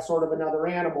do, but that's sort of another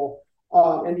animal.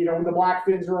 And when the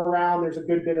blackfins are around, there's a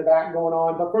good bit of that going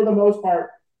on. But for the most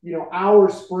part, our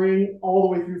spring all the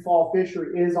way through fall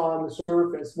fishery is on the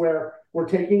surface, where we're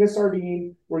taking a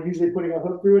sardine, we're usually putting a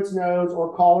hook through its nose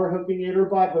or collar hooking it or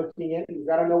butt hooking it. You've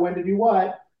got to know when to do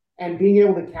what. And being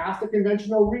able to cast a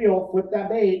conventional reel, flip that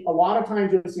bait. A lot of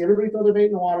times you'll see everybody throw their bait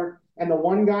in the water, and the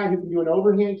one guy who can do an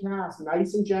overhand cast,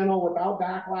 nice and gentle, without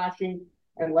backlashing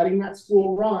and letting that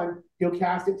spool run, he'll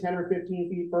cast it 10 or 15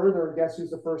 feet further, and guess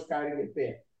who's the first guy to get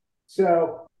bit?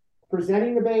 So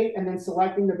presenting the bait and then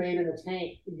selecting the bait in the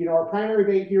tank. Our primary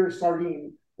bait here is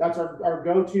sardine. That's our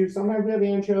go-to. Sometimes we have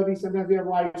anchovy, sometimes we have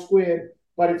live squid,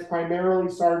 but it's primarily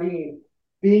sardine.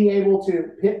 Being able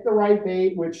to pick the right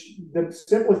bait, which the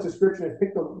simplest description is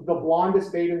pick the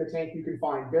blondest bait in the tank you can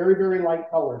find. Very, very light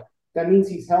color. That means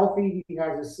he's healthy, he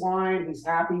has his slime, he's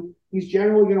happy. He's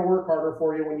generally going to work harder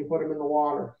for you when you put him in the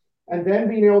water. And then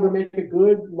being able to make a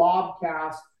good lob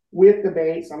cast with the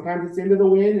bait. Sometimes it's into the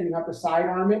wind and you have to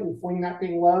sidearm it and fling that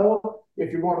thing low.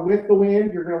 If you're going with the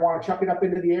wind, you're going to want to chuck it up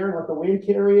into the air and let the wind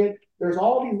carry it. There's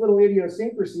all these little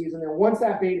idiosyncrasies. And then once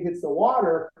that bait hits the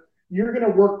water, you're going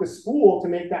to work the spool to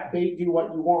make that bait do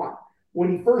what you want.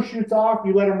 When he first shoots off,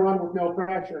 you let him run with no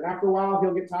pressure. And after a while,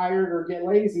 he'll get tired or get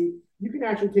lazy. You can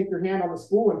actually take your hand on the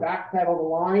spool and backpedal the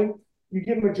line. You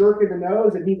give him a jerk in the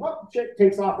nose and he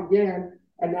takes off again.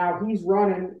 And now he's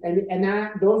running. And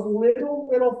that those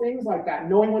little things like that,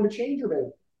 knowing when to change your bait.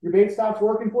 Your bait stops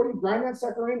working for you, grind that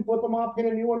sucker in, flip them off, pin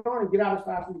a new one on, and get out as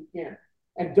fast as you can.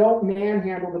 And don't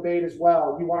manhandle the bait as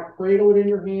well. You want to cradle it in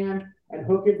your hand and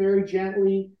hook it very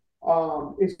gently.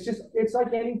 It's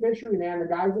like any fishery, man. The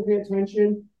guys that pay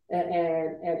attention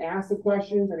and ask the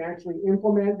questions and actually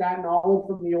implement that knowledge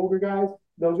from the older guys,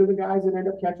 those are the guys that end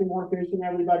up catching more fish than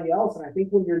everybody else. And I think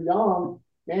when you're young,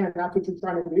 man, that's what you're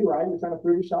trying to do, right? You're trying to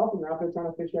prove yourself, and you're out there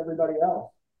trying to fish everybody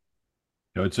else.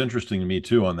 It's interesting to me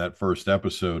too, on that first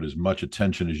episode, as much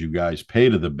attention as you guys pay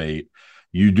to the bait,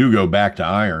 you do go back to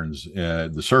irons,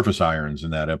 the surface irons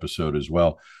in that episode as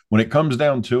well. When it comes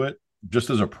down to it, just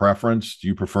as a preference, do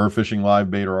you prefer fishing live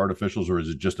bait or artificials, or is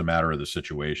it just a matter of the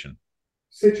situation?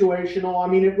 Situational. I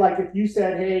mean, if you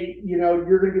said, hey,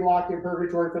 you're going to be locked in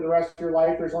purgatory for the rest of your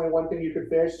life, there's only one thing you could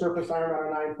fish: surface iron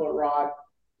on a 9-foot rod,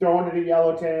 throwing it a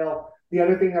yellowtail. The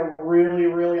other thing that really,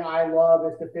 really I love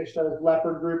is to fish those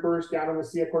leopard groupers down in the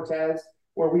Sea of Cortez,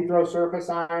 where we throw surface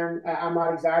iron. I'm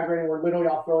not exaggerating. We're literally,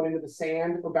 I'll throw it into the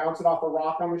sand or bounce it off a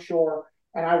rock on the shore.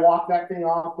 And I walk that thing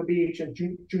off the beach and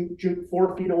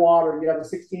 4 feet of water. You have a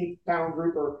 16-pound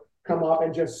grouper come up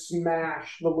and just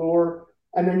smash the lure.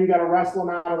 And then you got to wrestle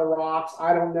them out of the rocks.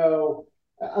 I don't know.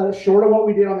 Short of what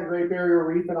we did on the Great Barrier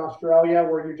Reef in Australia,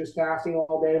 where you're just casting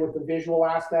all day with the visual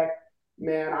aspect,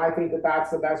 man, I think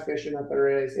that's the best fishing that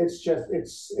there is. It's just,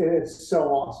 it's so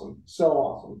awesome. So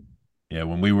awesome. Yeah.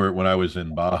 When I was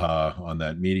in Baja on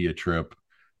that media trip,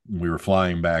 we were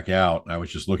flying back out, and I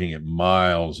was just looking at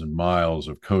miles and miles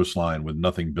of coastline with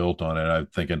nothing built on it. I'm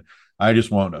thinking, I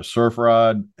just want a surf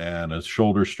rod and a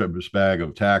shoulder strip bag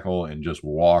of tackle and just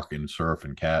walk and surf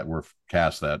and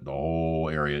cast that the whole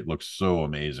area. It looks so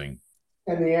amazing.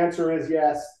 And the answer is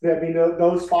yes. I mean,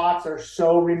 those spots are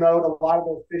so remote. A lot of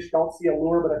those fish don't see a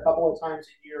lure but a couple of times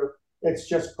a year. It's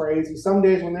just crazy. Some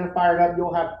days when they're fired up,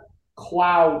 you'll have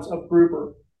clouds of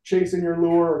grouper chasing your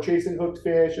lure or chasing hooked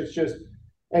fish. It's just,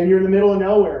 and you're in the middle of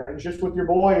nowhere and just with your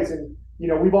boys. And, you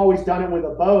know, we've always done it with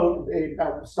a boat. It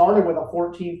started with a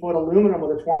 14-foot aluminum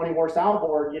with a 20 horse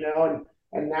outboard, you know,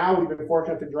 and now we've been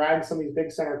fortunate to drag some of these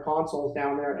big center consoles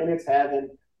down there, and it's heaven.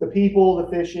 The people,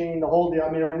 the fishing, the whole deal. I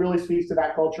mean, it really speaks to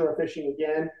that culture of fishing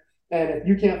again. And if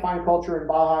you can't find culture in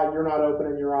Baja, you're not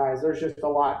opening your eyes. There's just a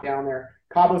lot down there.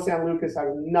 Cabo San Lucas has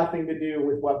nothing to do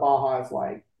with what Baja is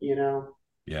like, you know?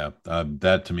 Yeah,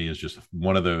 that to me is just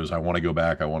one of those I want to go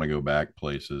back,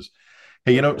 places.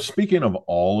 Hey, you know, speaking of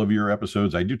all of your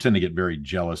episodes, I do tend to get very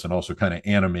jealous and also kind of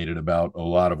animated about a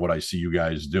lot of what I see you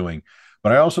guys doing.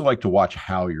 But I also like to watch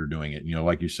how you're doing it. You know,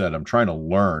 like you said, I'm trying to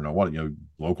learn. I want, you know,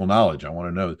 local knowledge. I want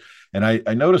to know. And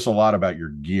I notice a lot about your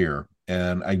gear.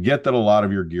 And I get that a lot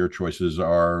of your gear choices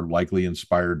are likely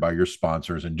inspired by your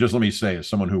sponsors. And just let me say, as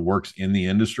someone who works in the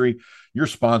industry, your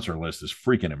sponsor list is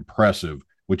freaking impressive,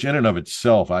 which in and of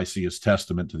itself I see as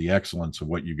testament to the excellence of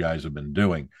what you guys have been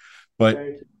doing. But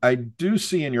I do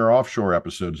see in your offshore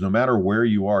episodes, no matter where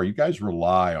you are, you guys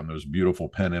rely on those beautiful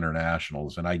Penn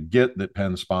Internationals. And I get that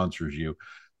Penn sponsors you,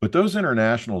 but those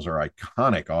internationals are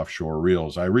iconic offshore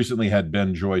reels. I recently had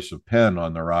Ben Joyce of Penn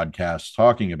on the Rodcast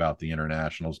talking about the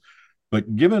internationals.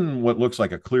 But given what looks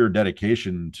like a clear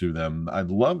dedication to them, I'd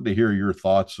love to hear your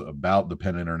thoughts about the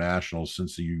Penn Internationals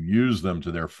since you use them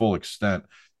to their full extent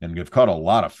and have caught a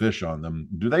lot of fish on them.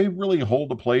 Do they really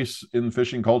hold a place in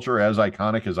fishing culture as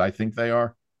iconic as I think they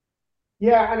are?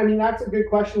 Yeah, and I mean that's a good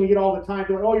question we get all the time.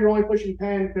 They're like, "Oh, you're only pushing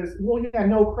Penn because, well, yeah,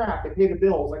 no crap, they pay the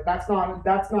bills." Like that's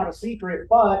not a secret.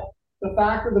 But the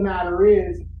fact of the matter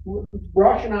is,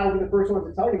 Rush and I will be the first ones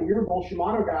to tell you we were both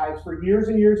Shimano guys for years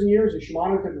and years and years, and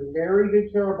Shimano took very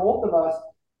good care of both of us,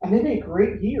 and they make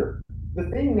great gear. The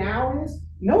thing now is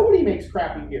nobody makes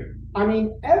crappy gear. I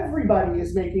mean, everybody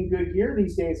is making good gear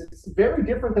these days. It's very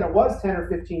different than it was 10 or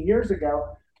 15 years ago.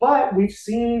 But we've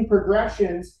seen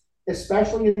progressions,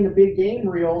 especially in the big game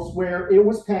reels, where it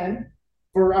was Penn.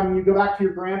 I mean, you go back to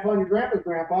your grandpa and your grandpa's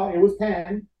grandpa, it was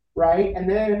Penn, right? And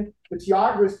then the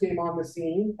Tiagras came on the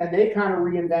scene, and they kind of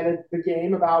reinvented the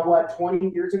game about, 20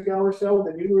 years ago or so.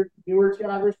 The newer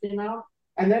Tiagras came out.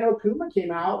 And then Okuma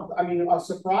came out. I mean, a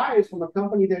surprise from a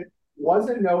company that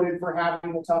wasn't noted for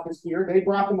having the toughest gear. They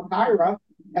brought the Makaira,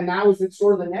 and that was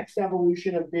sort of the next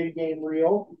evolution of big game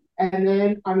reel. And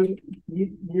then, I mean,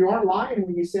 you aren't lying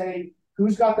when you say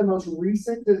who's got the most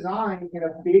recent design in a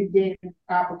big game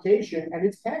application, and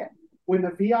it's Penn. When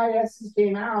the VISs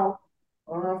came out,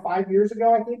 5 years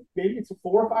ago, I think, maybe it's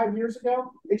 4 or 5 years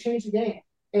ago, they changed the game.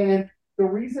 And the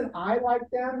reason I like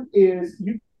them is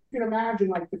you can imagine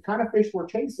like the kind of fish we're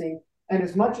chasing, and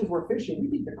as much as we're fishing, we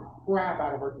beat the crap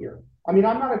out of our gear. I mean,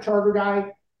 I'm not a charter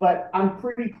guy, but I'm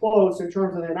pretty close in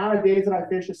terms of the amount of days that I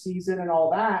fish a season and all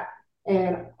that.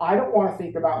 And I don't want to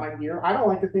think about my gear. I don't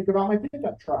like to think about my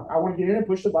pickup truck. I want to get in and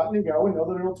push the button and go and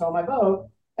know that it'll tow my boat.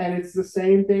 And it's the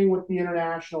same thing with the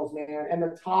internationals, man. And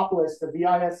the Topless, the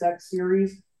VISX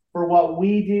series, for what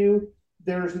we do,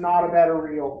 there's not a better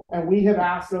reel. And we have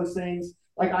asked those things.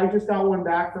 Like I just got one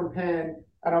back from Penn,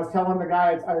 and I was telling the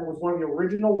guys, it was one of the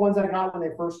original ones I got when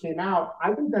they first came out.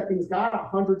 I think that thing's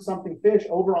got 100-something fish,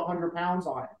 over 100 pounds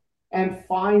on it. And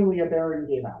finally a bearing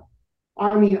gave out.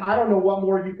 I mean, I don't know what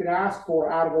more you could ask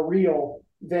for out of a reel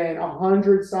than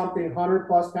 100-something,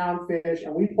 100-plus pound fish.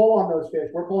 And we pull on those fish.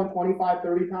 We're pulling 25,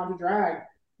 30 pounds of drag,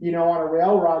 on a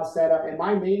rail rod setup. And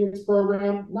my maintenance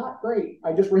program, not great.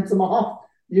 I just rinse them off,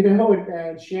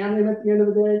 and sham them at the end of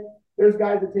the day. There's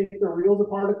guys that take their reels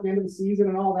apart at the end of the season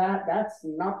and all that. That's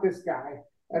not this guy.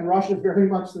 And Rush is very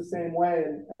much the same way.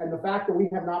 And the fact that we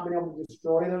have not been able to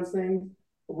destroy those things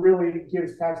really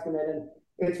gives testament. And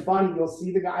it's funny, you'll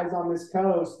see the guys on this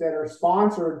coast that are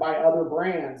sponsored by other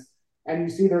brands, and you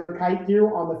see their kite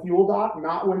gear on the fuel dock,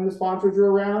 not when the sponsors are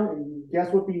around. And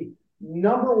guess what the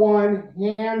number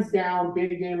one, hands down,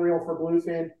 big game reel for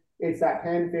bluefin? It's that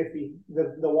Penn 50,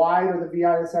 the wide or the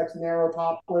VISX narrow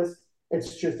topless.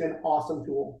 It's just an awesome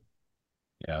tool.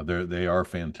 Yeah, they are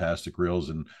fantastic reels.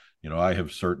 And, I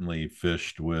have certainly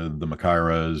fished with the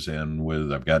Makairas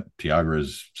and I've got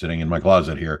Tiagras sitting in my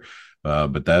closet here.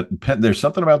 But there's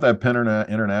something about that Penn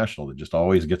International that just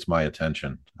always gets my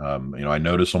attention. I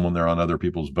notice them when they're on other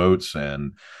people's boats,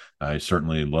 and I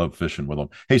certainly love fishing with them.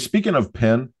 Hey, speaking of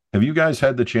Penn, have you guys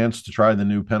had the chance to try the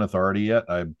new Penn Authority yet?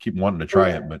 I keep wanting to try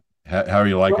it, but how are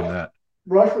you liking that?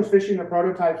 Rush was fishing the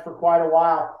prototypes for quite a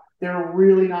while. They're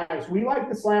really nice. We like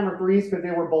the Slammer 3s because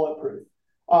they were bulletproof.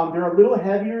 They're a little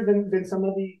heavier than some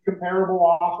of the comparable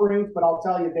offerings, but I'll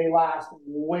tell you, they last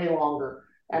way longer.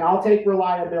 And I'll take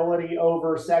reliability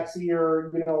over sexy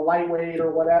or lightweight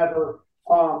or whatever.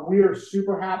 We are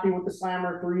super happy with the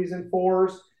Slammer 3s and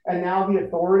 4s. And now the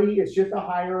Authority is just a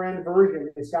higher end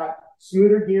version. It's got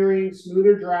smoother gearing,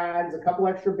 smoother drags, a couple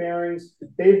extra bearings.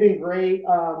 They've been great.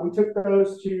 We took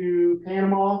those to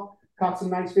Panama, caught some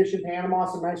nice fish in Panama,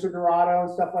 some nicer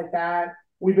Dorado, stuff like that.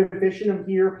 We've been fishing them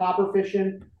here, popper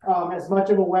fishing. As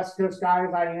much of a West Coast guy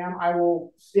as I am, I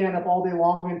will stand up all day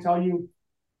long and tell you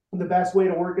the best way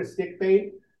to work a stick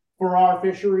bait for our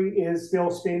fishery is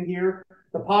still spin gear.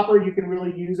 The popper, you can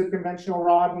really use a conventional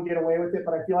rod and get away with it,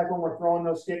 but I feel like when we're throwing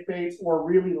those stick baits or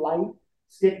really light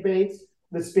stick baits,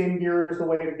 the spin gear is the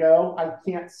way to go. I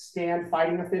can't stand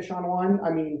fighting a fish on one.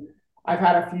 I mean, I've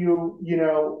had a few,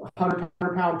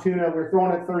 100-pound tuna. We're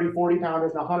throwing at 30, 40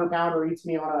 pounders, and a 100-pounder eats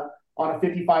me on a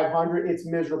 5,500. It's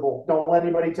miserable. Don't let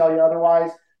anybody tell you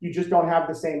otherwise. You just don't have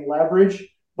the same leverage.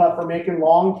 But for making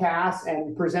long casts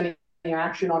and presenting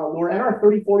action on a lure and our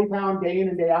 30, 40-pound day in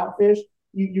and day out fish,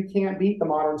 you can't beat the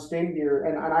modern spin gear.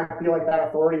 And I feel like that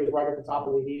Authority is right at the top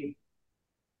of the heap.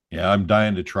 Yeah, I'm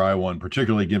dying to try one,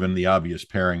 particularly given the obvious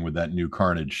pairing with that new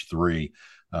Carnage 3.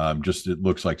 Just it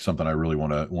looks like something I really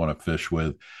want to fish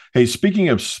with. Hey, speaking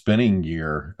of spinning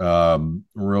gear,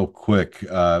 real quick,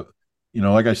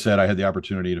 like I said, I had the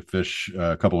opportunity to fish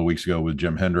a couple of weeks ago with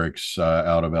Jim Hendricks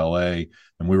out of LA,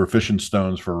 and we were fishing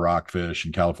stones for rockfish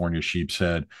and California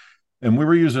sheepshead. And we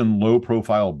were using low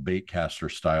profile bait caster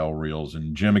style reels.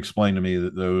 And Jim explained to me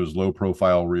that those low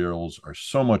profile reels are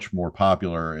so much more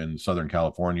popular in Southern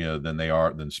California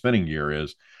than spinning gear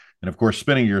is. And of course,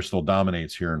 spinning gear still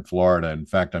dominates here in Florida. In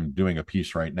fact, I'm doing a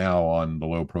piece right now on the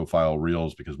low profile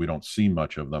reels because we don't see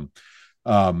much of them.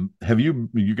 Have you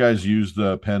guys used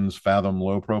the Penn's Fathom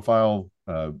low profile,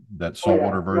 that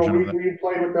saltwater version of that? We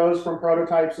played with those from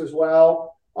prototypes as well.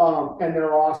 And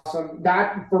they're awesome.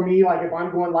 That for me, like if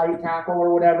I'm going light tackle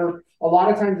or whatever, a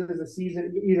lot of times as the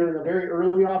season, either in the very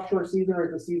early offshore season or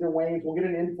as the season wanes, we'll get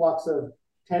an influx of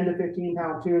 10 to 15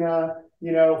 pound tuna,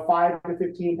 5 to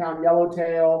 15 pound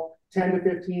yellowtail, 10 to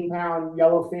 15 pound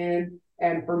yellowfin.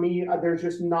 And for me, there's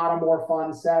just not a more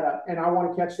fun setup. And I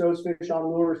want to catch those fish on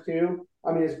lures too.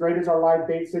 I mean, as great as our live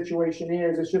bait situation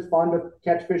is, it's just fun to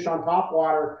catch fish on top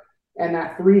water. And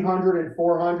that 300 and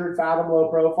 400 fathom low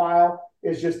profile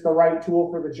is just the right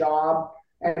tool for the job.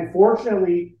 And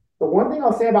fortunately, the one thing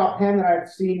I'll say about Penn that I've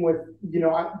seen with, being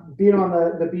on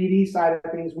the BD side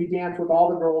of things, we dance with all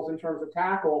the girls in terms of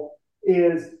tackle,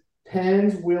 is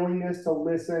Penn's willingness to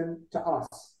listen to us.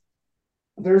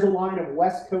 There's a line of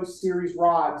West Coast Series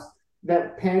rods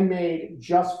that Penn made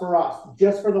just for us,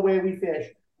 just for the way we fish.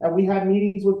 And we had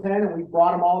meetings with Penn and we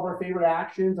brought them all of our favorite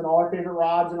actions and all our favorite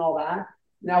rods and all that.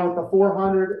 Now with the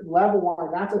 400 level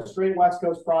one, that's a straight West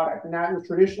Coast product. And that was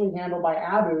traditionally handled by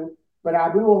Abu, but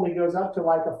Abu only goes up to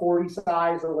like a 40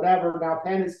 size or whatever. Now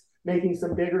Penn is making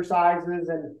some bigger sizes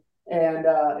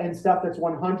and stuff that's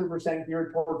 100%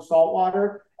 geared towards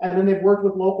saltwater. And then they've worked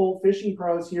with local fishing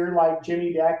pros here like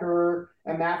Jimmy Decker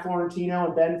and Matt Florentino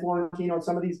and Ben Florentino and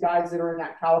some of these guys that are in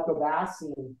that calico bass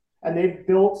scene. And they've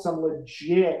built some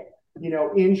legit,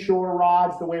 inshore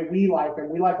rods the way we like them.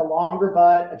 We like a longer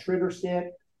butt, a trigger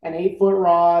stick, an 8-foot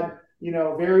rod,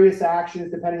 various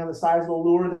actions depending on the size of the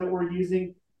lure that we're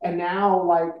using. And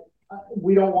now,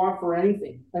 we don't want for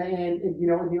anything. And in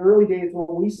the early days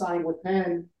when we signed with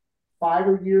Penn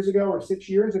 5 years ago or 6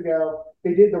 years ago,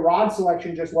 the rod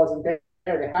selection just wasn't there.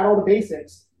 They had all the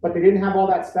basics, but they didn't have all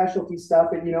that specialty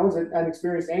stuff that, as an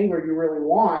experienced angler, you really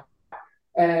want.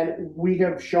 And we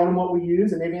have shown them what we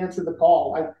use, and they've answered the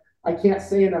call. I can't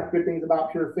say enough good things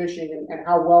about Pure Fishing and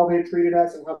how well they treated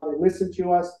us and how they listened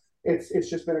to us. It's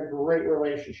just been a great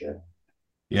relationship.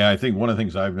 Yeah, I think one of the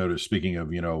things I've noticed, speaking of,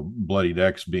 Bloody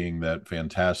Decks being that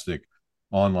fantastic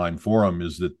online forum,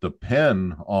 is that the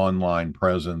Penn online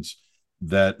presence,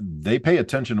 that they pay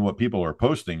attention to what people are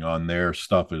posting on their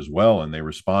stuff as well, and they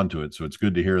respond to it. So it's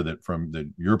good to hear that from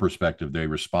your perspective, they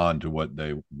respond to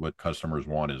what customers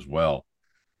want as well.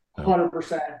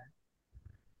 100%.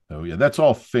 So yeah, that's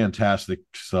all fantastic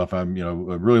stuff. I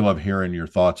really love hearing your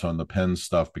thoughts on the Penn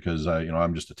stuff because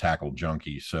I'm just a tackle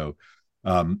junkie. So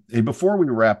hey, before we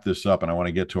wrap this up, and I want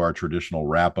to get to our traditional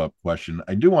wrap up question,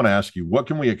 I do want to ask you, what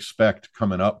can we expect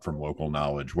coming up from Local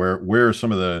Knowledge? Where are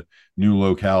some of the new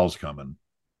locales coming?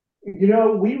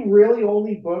 We really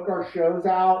only book our shows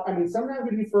out. I mean, sometimes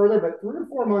we do further, but 3 or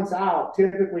 4 months out,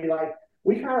 typically,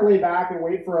 we kind of lay back and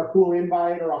wait for a cool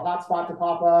invite or a hot spot to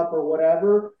pop up or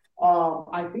whatever.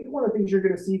 I think one of the things you're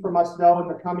going to see from us, though, in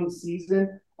the coming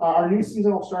season, our new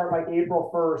season will start like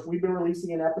April 1st. We've been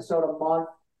releasing an episode a month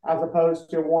as opposed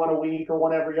to one a week or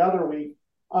one every other week.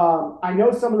 I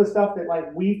know some of the stuff that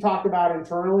like we've talked about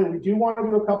internally. We do want to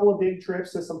do a couple of big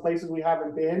trips to some places we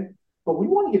haven't been, but we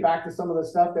want to get back to some of the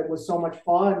stuff that was so much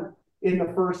fun in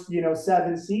the first,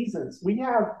 7 seasons. We've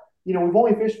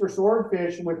only fished for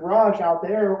swordfish with Rush out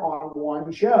there on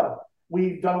one show.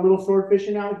 We've done a little sword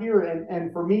fishing out here.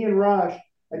 And for me and Rush,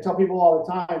 I tell people all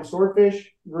the time, swordfish,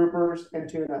 groupers, and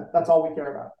tuna. That's all we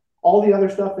care about. All the other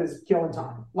stuff is killing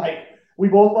time. Like, we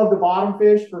both love the bottom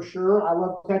fish for sure. I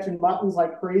love catching muttons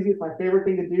like crazy. It's my favorite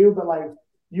thing to do. But like,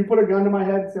 you put a gun to my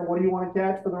head and say, what do you want to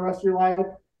catch for the rest of your life?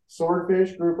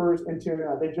 Swordfish, groupers, and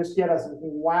tuna. They just get us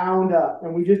wound up.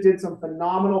 And we just did some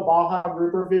phenomenal Baja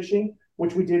grouper fishing,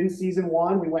 which we did in season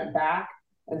 1. We went back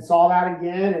and saw that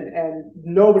again. And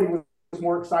nobody was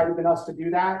more excited than us to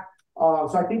do that.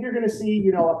 So I think you're going to see,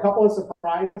 a couple of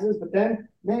surprises. But then,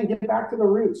 man, get back to the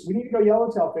roots. We need to go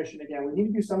yellowtail fishing again. We need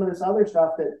to do some of this other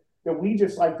stuff that we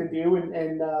just like to do.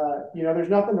 And there's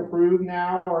nothing to prove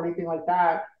now or anything like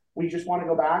that. We just want to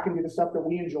go back and do the stuff that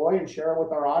we enjoy and share it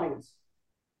with our audience.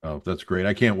 Oh, that's great.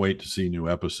 I can't wait to see new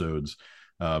episodes.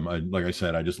 Like I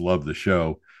said, I just love the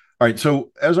show. All right.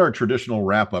 So as our traditional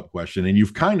wrap-up question, and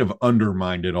you've kind of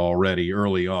undermined it already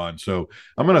early on, so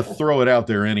I'm going to throw it out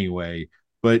there anyway.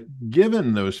 But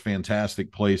given those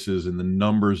fantastic places and the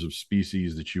numbers of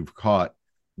species that you've caught,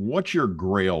 what's your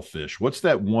grail fish? What's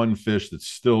that one fish that's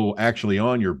still actually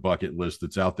on your bucket list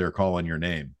that's out there calling your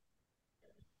name?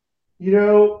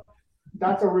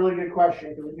 That's a really good question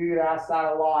because we do get asked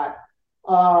that a lot.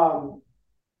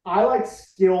 I like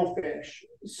skillfish.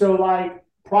 So like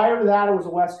prior to that, it was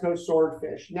a West Coast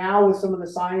swordfish. Now with some of the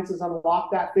science has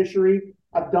unlocked that fishery.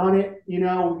 I've done it, we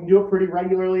can do it pretty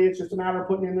regularly. It's just a matter of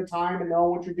putting in the time and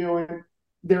knowing what you're doing.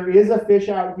 There is a fish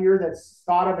out here that's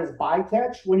thought of as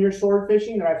bycatch when you're sword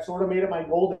fishing that I've sort of made it my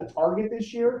goal to target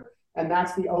this year, and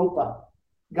that's the Opa.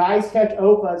 Guys catch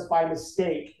Opas by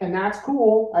mistake, and that's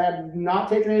cool. I have not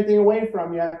taken anything away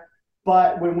from you.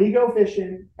 But when we go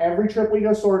fishing, every trip we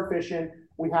go sword fishing,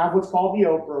 we have what's called the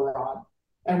Oprah rod.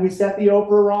 And we set the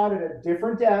Oprah rod at a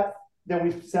different depth than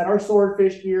we set our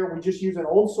swordfish gear. We just use an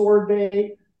old sword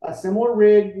bait, a similar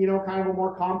rig, kind of a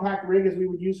more compact rig as we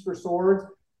would use for swords.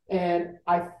 And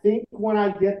I think when I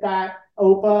get that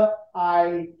Opa,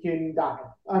 I can die.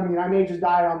 I mean, I may just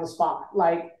die on the spot.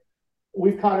 Like,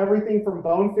 we've caught everything from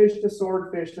bonefish to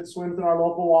swordfish that swims in our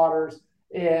local waters.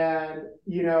 And,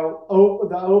 the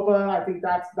Opa, I think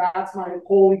that's my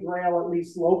holy grail, at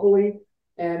least locally.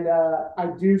 And I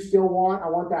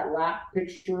want that lap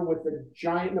picture with the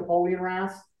giant Napoleon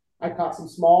wrasse. I caught some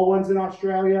small ones in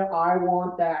Australia. I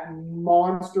want that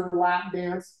monster lap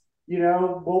dance,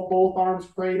 both arms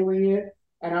cradling it.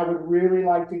 And I would really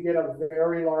like to get a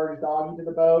very large dog into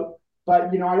the boat. But,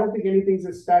 I don't think anything's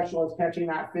as special as catching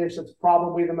that fish that's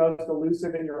probably the most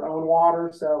elusive in your own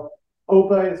water. So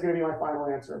Opa is going to be my final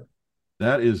answer.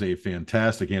 That is a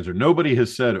fantastic answer. Nobody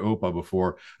has said Opa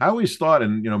before. I always thought,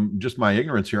 and just my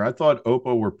ignorance here, I thought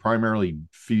Opa were primarily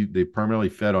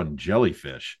fed on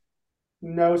jellyfish.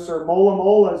 No, sir.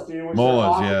 Molas do. Which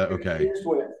Molas, yeah, okay.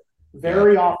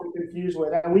 Very often confused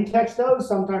with. And we catch those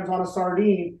sometimes on a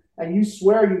sardine, and you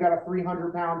swear you got a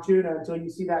 300-pound tuna until you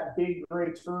see that big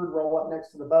gray turd roll up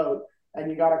next to the boat,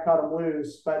 and you got to cut them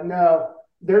loose. But no,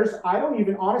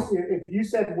 honestly, if you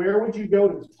said, where would you go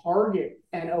to target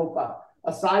an Opa?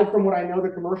 Aside from what I know the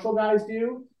commercial guys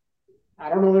do, I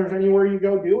don't know there's anywhere you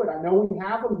go do it. I know we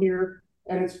have them here,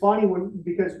 and it's funny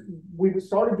because we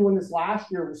started doing this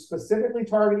last year, specifically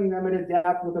targeting them at a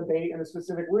depth with a bait and a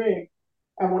specific rig.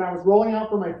 And when I was rolling out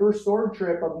for my first sword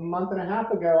trip a month and a half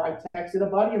ago, I texted a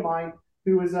buddy of mine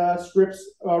who is a Scripps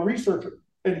researcher,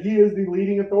 and he is the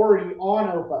leading authority on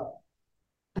Opa.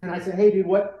 And I said, hey, dude,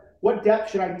 what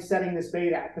depth should I be setting this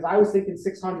bait at? Because I was thinking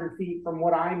 600 feet from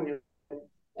what I knew.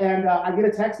 And I get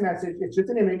a text message. It's just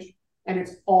an image, and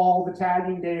it's all the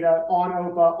tagging data on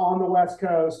Opa on the West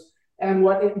Coast and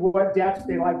what depths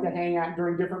they like to hang at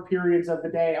during different periods of the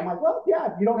day. I'm like, well, yeah,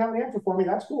 if you don't have an answer for me,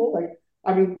 that's cool. Like,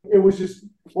 I mean, it was just,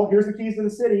 well, here's the keys to the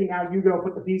city. Now you go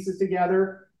put the pieces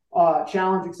together.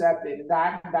 Challenge accepted.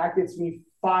 That gets me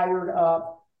fired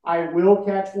up. I will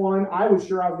catch one. I was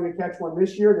sure I was going to catch one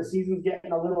this year. The season's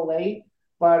getting a little late,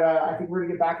 but I think we're going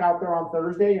to get back out there on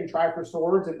Thursday and try for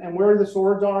swords. And where the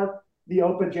swords are, the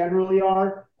Opa generally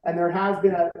are. And there has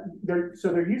been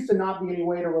there used to not be any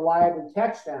way to reliably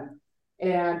catch them.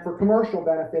 And for commercial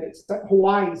benefit, it's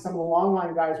Hawaii, some of the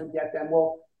longline guys would get them.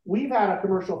 Well, we've had a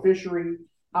commercial fishery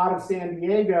out of San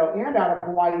Diego and out of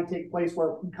Hawaii take place,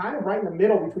 where kind of right in the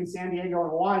middle between San Diego and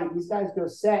Hawaii, these guys go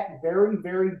set very,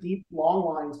 very deep long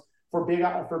lines for big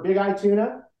eye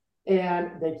tuna,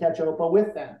 and they catch OPA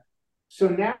with them. So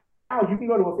now you can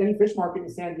go to any fish market in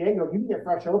San Diego, you can get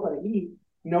fresh OPA to eat,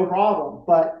 no problem.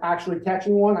 But actually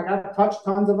catching one, I got to touch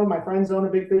tons of them. My friends own a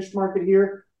big fish market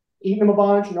here, eating them a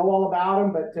bunch, know all about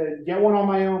them. But to get one on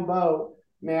my own boat,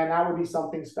 man, that would be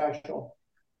something special.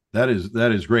 That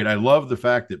is great. I love the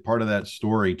fact that part of that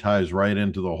story ties right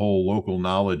into the whole local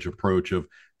knowledge approach of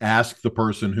ask the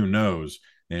person who knows,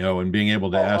 and being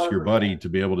able to ask your buddy to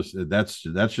be able to, that's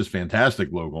just fantastic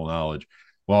local knowledge.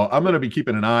 Well, I'm going to be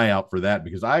keeping an eye out for that,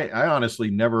 because I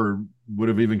honestly never would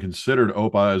have even considered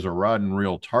OPA as a rod and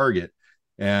reel target.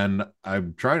 And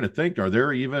I'm trying to think, are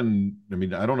there even,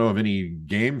 I don't know of any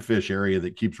game fish area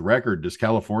that keeps record. Does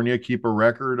California keep a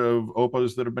record of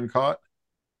OPAs that have been caught?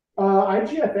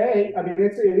 IGFA.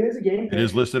 It is a game fish. It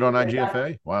is listed on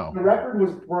IGFA. Wow. The record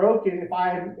was broken.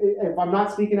 If I'm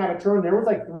not speaking out of turn, there was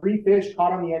like 3 fish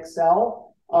caught on the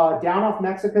Excel down off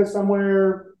Mexico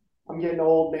somewhere. I'm getting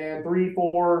old, man. 3,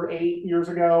 4, 8 years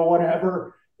ago,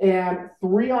 whatever. And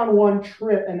 3-on-1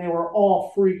 trip, and they were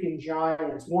all freaking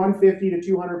giants. 150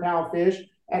 to 200-pound fish.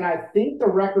 And I think the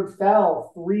record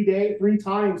fell 3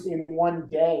 times in one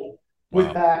day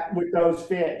with those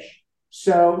fish.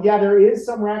 So, yeah, there is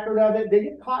some record of it. They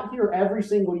get caught here every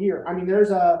single year. There's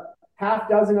a half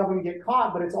dozen of them get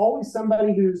caught, but it's always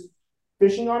somebody who's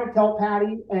fishing on a kelp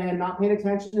patty and not paying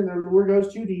attention and their lure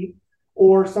goes too deep,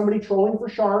 or somebody trolling for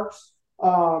sharks.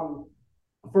 For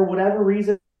whatever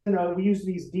reason, we use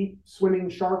these deep swimming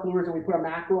shark lures, and we put a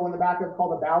mackerel in the back of it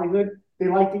called a ballyhood. They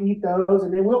like to eat those,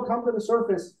 and they will come to the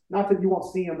surface, not that you won't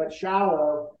see them, but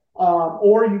shallow.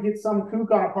 Or you get some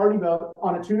kook on a party boat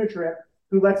on a tuna trip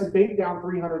who lets his bait down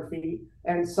 300 feet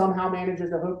and somehow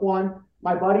manages to hook one.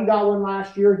 My buddy got one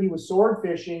last year. He was sword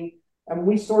fishing. And when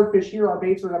we sword fish here, our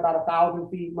baits are about 1,000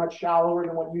 feet, much shallower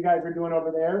than what you guys are doing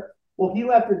over there. Well, he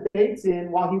left his baits in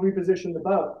while he repositioned the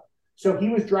boat. So he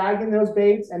was dragging those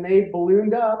baits, and they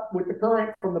ballooned up with the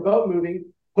current from the boat moving,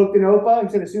 hooked an OPA,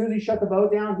 and said as soon as he shut the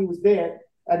boat down, he was bit.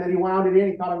 And then he wound it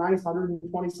in. He caught a nice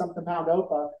 120-something pound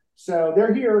OPA. So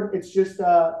they're here. It's just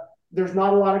there's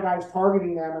not a lot of guys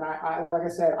targeting them. And I like I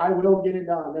said, I will get it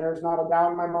done. There's not a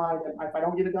doubt in my mind that if I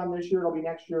don't get it done this year, it'll be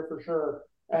next year for sure.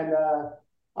 And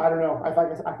I don't know.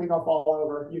 I think I'll fall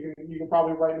over. You can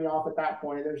probably write me off at that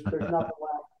point. There's nothing left.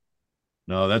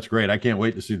 No, that's great. I can't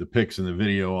wait to see the pics and the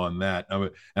video on that.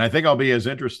 And I think I'll be as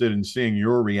interested in seeing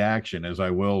your reaction as I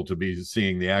will to be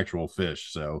seeing the actual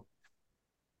fish. So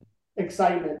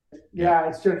excitement. Yeah,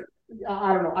 it's just,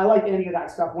 I don't know. I like any of that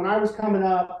stuff. When I was coming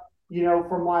up,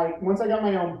 from once I got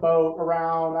my own boat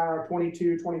around,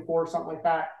 22, 24, something like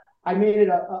that, I made it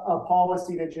a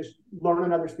policy to just learn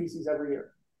another species every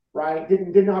year, right?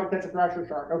 Didn't know how to catch a thresher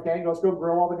shark. Okay, let's go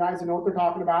grill all the guys that know what they're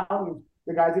talking about, and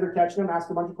the guys that are catching them, ask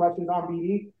a bunch of questions on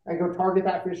BD, and go target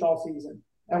that fish all season.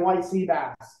 And white sea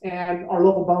bass, and our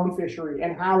local bone fishery,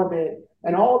 and halibut,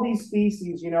 and all of these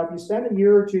species. If you spend a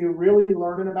year or two really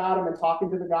learning about them and talking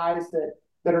to the guys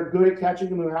that are good at catching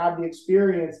them, who have the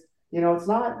experience,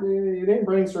 it ain't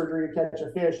brain surgery to catch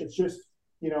a fish. It's just,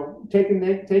 taking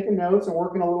notes and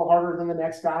working a little harder than the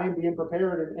next guy and being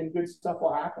prepared, and good stuff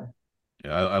will happen.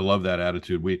 Yeah, I love that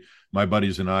attitude. My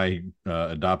buddies and I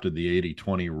adopted the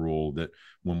 80-20 rule, that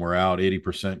when we're out,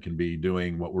 80% can be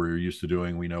doing what we're used to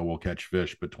doing. We know we'll catch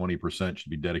fish, but 20% should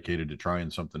be dedicated to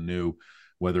trying something new,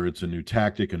 whether it's a new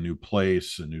tactic, a new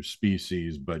place, a new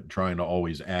species, but trying to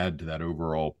always add to that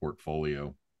overall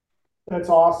portfolio. That's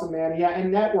awesome, man. Yeah,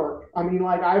 and network.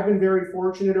 I've been very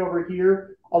fortunate over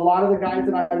here. A lot of the guys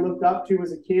that I looked up to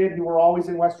as a kid, who were always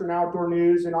in Western Outdoor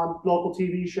News and on local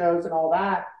TV shows and all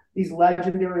that, these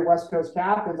legendary West Coast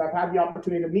captains, I've had the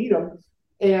opportunity to meet them.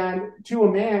 And to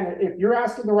a man, if you're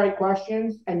asking the right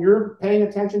questions and you're paying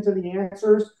attention to the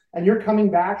answers and you're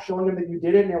coming back showing them that you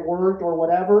did it and it worked or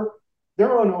whatever,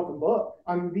 they're an open book.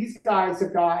 These guys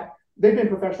they've been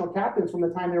professional captains from the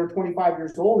time they were 25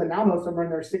 years old, and now most of them are in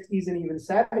their 60s and even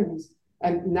 70s.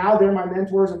 And now they're my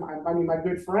mentors and my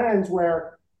good friends,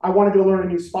 where I wanted to learn a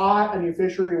new spot, a new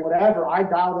fishery, whatever. I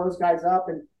dial those guys up,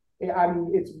 and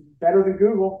it's better than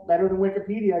Google, better than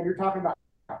Wikipedia. You're talking about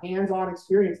hands-on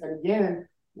experience. And again,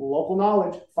 local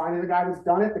knowledge, finding the guy that's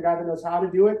done it, the guy that knows how to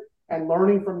do it, and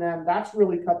learning from them. That's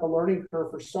really cut the learning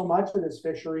curve for so much of this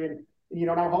fishery. And,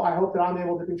 I hope that I'm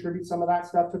able to contribute some of that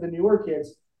stuff to the newer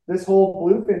kids. This whole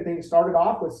bluefin thing started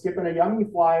off with skipping a yummy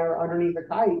flyer underneath a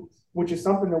kite, which is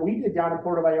something that we did down in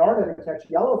Puerto Vallarta to catch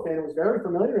yellowfin. It was very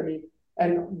familiar to me.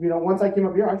 And, once I came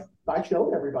up here, I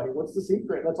showed everybody, what's the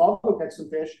secret? Let's all go catch some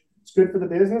fish. It's good for the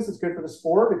business. It's good for the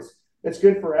sport. it's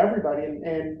good for everybody.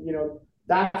 And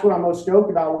that's what I'm most stoked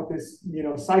about with this,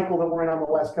 cycle that we're in on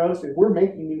the West Coast is we're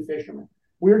making new fishermen.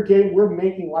 We're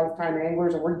making lifetime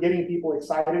anglers, and we're getting people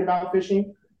excited about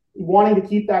fishing, wanting to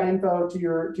keep that info to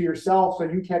yourself so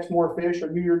you catch more fish,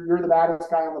 or you're the baddest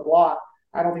guy on the block.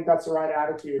 I don't think that's the right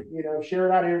attitude. Share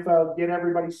that info, get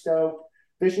everybody stoked.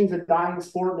 Fishing's a dying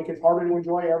sport, and it gets harder to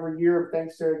enjoy every year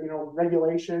thanks to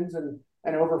regulations and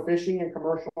overfishing and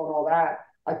commercial and all that.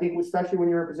 I think especially when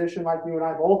you're in a position like you and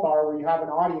I both are, where you have an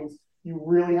audience, you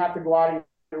really have to go out of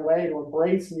your way to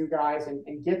embrace new guys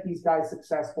and get these guys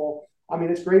successful. I mean,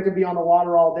 it's great to be on the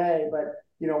water all day, but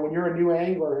when you're a new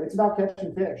angler, it's about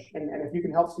catching fish. And if you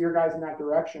can help steer guys in that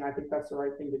direction, I think that's the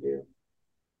right thing to do.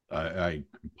 I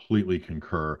completely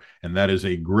concur. And that is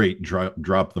a great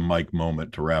drop the mic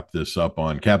moment to wrap this up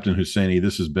on. Captain Husseini,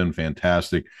 this has been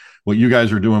fantastic. What you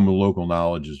guys are doing with Local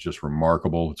Knowledge is just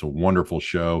remarkable. It's a wonderful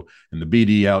show. And the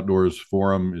BD Outdoors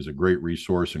Forum is a great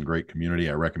resource and great community.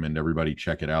 I recommend everybody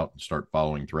check it out and start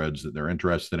following threads that they're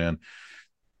interested in.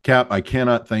 Cap, I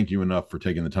cannot thank you enough for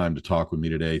taking the time to talk with me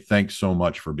today. Thanks so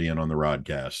much for being on the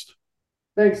Rodcast.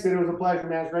 Thanks, Sid. It was a pleasure,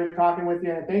 man. It's great talking with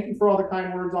you. And thank you for all the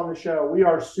kind words on the show. We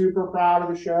are super proud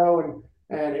of the show,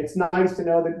 and it's nice to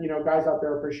know that, guys out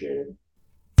there appreciate it.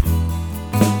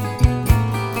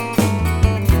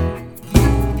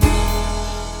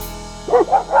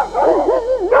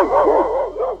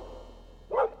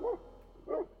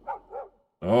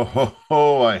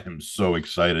 Oh, I am so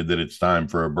excited that it's time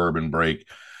for a bourbon break.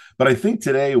 But I think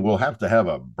today we'll have to have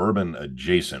a bourbon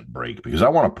adjacent break because I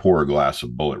want to pour a glass of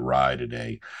Bulleit Rye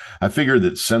today. I figured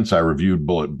that since I reviewed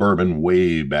Bulleit Bourbon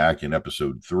way back in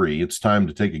episode 3, it's time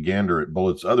to take a gander at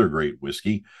Bulleit's other great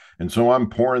whiskey. And so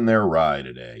I'm pouring their rye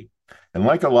today. And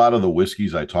like a lot of the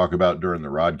whiskeys I talk about during the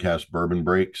Rodcast bourbon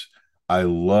breaks, I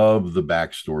love the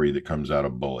backstory that comes out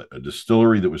of Bulleit, a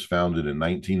distillery that was founded in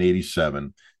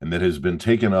 1987 and that has been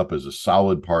taken up as a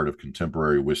solid part of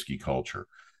contemporary whiskey culture.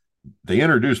 They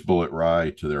introduced Bulleit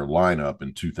Rye to their lineup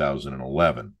in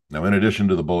 2011. Now, in addition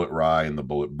to the Bulleit Rye and the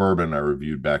Bulleit Bourbon I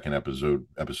reviewed back in episode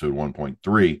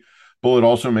 1.3, Bulleit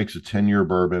also makes a 10-year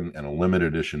bourbon and a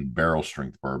limited edition barrel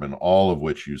strength bourbon, all of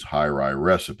which use high rye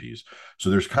recipes.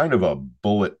 So there's kind of a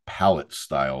Bulleit palate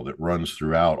style that runs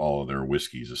throughout all of their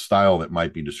whiskeys, a style that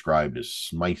might be described as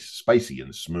spicy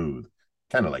and smooth,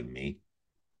 kind of like me.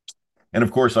 And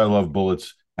of course, I love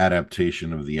Bulleit's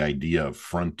adaptation of the idea of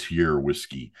frontier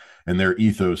whiskey and their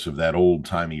ethos of that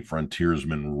old-timey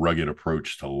frontiersman rugged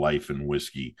approach to life and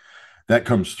whiskey. That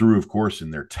comes through, of course, in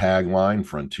their tagline,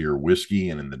 Frontier Whiskey,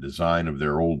 and in the design of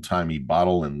their old-timey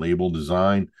bottle and label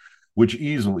design, which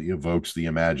easily evokes the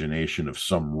imagination of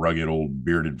some rugged old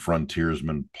bearded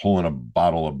frontiersman pulling a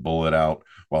bottle of Bulleit out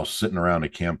while sitting around a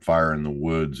campfire in the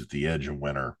woods at the edge of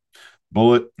winter.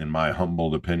 Bulleit, in my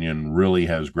humbled opinion, really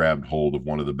has grabbed hold of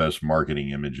one of the best marketing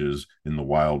images in the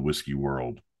wild whiskey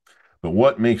world. But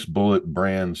what makes Bulleit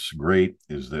brands great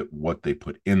is that what they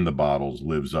put in the bottles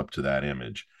lives up to that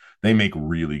image. They make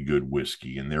really good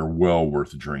whiskey, and they're well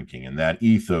worth drinking. And that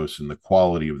ethos and the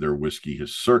quality of their whiskey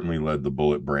has certainly led the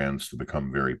Bulleit brands to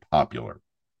become very popular.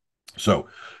 So,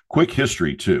 quick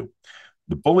history, too.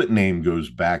 The Bulleit name goes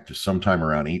back to sometime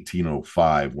around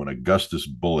 1805 when Augustus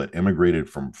Bulleit immigrated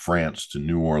from France to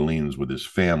New Orleans with his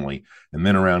family, and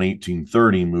then around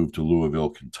 1830 moved to Louisville,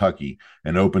 Kentucky,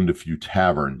 and opened a few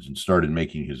taverns and started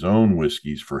making his own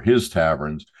whiskeys for his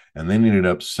taverns, and then ended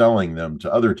up selling them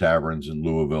to other taverns in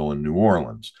Louisville and New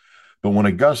Orleans. But when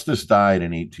Augustus died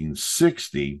in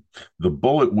 1860, the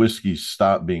Bulleit whiskeys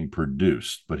stopped being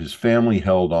produced, but his family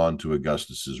held on to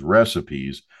Augustus's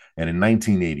recipes. And in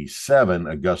 1987,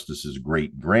 Augustus's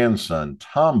great-grandson,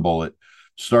 Tom Bulleit,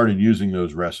 started using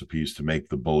those recipes to make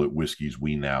the Bulleit whiskeys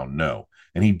we now know.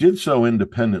 And he did so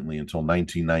independently until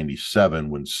 1997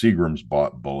 when Seagram's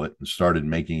bought Bulleit and started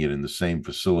making it in the same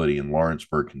facility in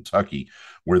Lawrenceburg, Kentucky,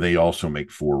 where they also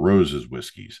make Four Roses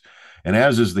whiskeys. And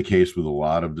as is the case with a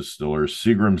lot of distillers,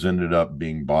 Seagram's ended up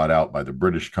being bought out by the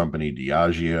British company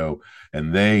Diageo,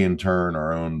 and they in turn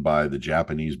are owned by the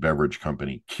Japanese beverage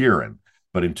company Kirin.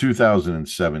 But in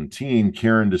 2017,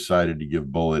 Kirin decided to give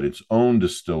Bulleit its own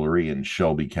distillery in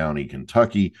Shelby County,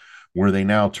 Kentucky, where they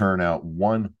now turn out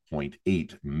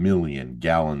 1.8 million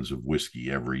gallons of whiskey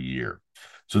every year.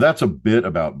 So that's a bit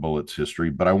about Bulleit's history,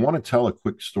 but I want to tell a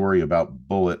quick story about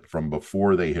Bulleit from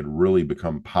before they had really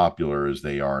become popular as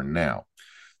they are now.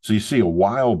 So you see, a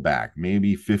while back,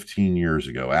 maybe 15 years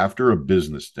ago, after a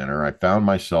business dinner, I found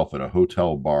myself at a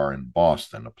hotel bar in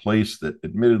Boston, a place that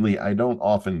admittedly I don't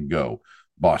often go.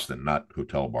 Boston, not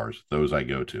hotel bars, those I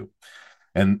go to.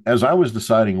 And as I was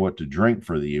deciding what to drink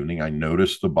for the evening, I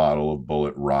noticed the bottle of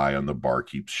Bulleit Rye on the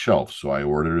barkeep's shelf, so I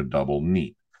ordered a double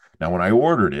neat. Now, when I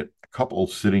ordered it, a couple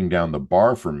sitting down the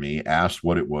bar from me asked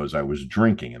what it was I was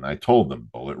drinking, and I told them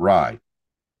Bullet Rye.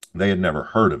 They had never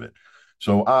heard of it.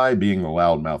 So I, being the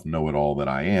loudmouth know-it-all that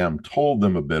I am, told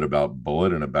them a bit about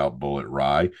Bullet and about Bullet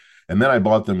Rye, and then I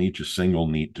bought them each a single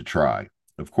neat to try.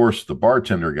 Of course, the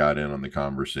bartender got in on the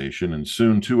conversation, and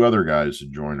soon two other guys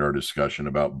had joined our discussion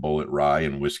about Bullet Rye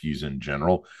and whiskeys in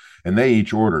general, and they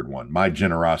each ordered one. My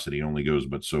generosity only goes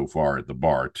but so far at the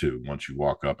bar, too. Once you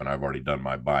walk up and I've already done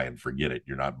my buy-in, forget it.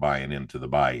 You're not buying into the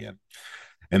buy-in.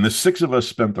 And the six of us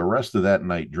spent the rest of that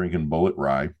night drinking Bullet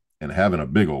Rye and having a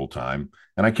big old time.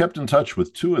 And I kept in touch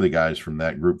with two of the guys from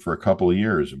that group for a couple of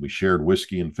years, and we shared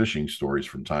whiskey and fishing stories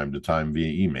from time to time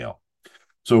via email.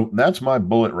 So that's my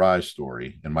Bullet Rye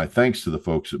story, and my thanks to the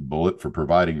folks at Bullet for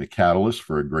providing the catalyst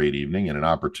for a great evening and an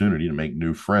opportunity to make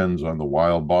new friends on the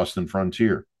wild Boston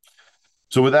frontier.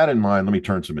 So with that in mind, let me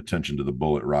turn some attention to the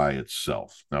Bullet Rye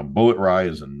itself. Now, Bullet Rye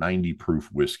is a 90 proof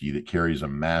whiskey that carries a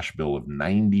mash bill of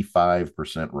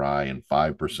 95% rye and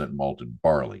 5% malted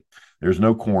barley. There's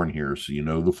no corn here, so you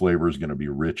know the flavor is going to be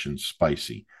rich and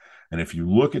spicy. And if you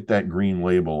look at that green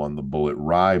label on the Bullet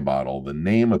Rye bottle, the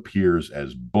name appears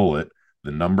as Bullet,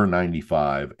 the number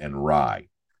 95, and Rye,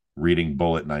 reading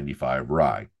Bullet 95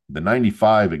 Rye. The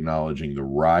 95 acknowledging the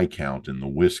rye count in the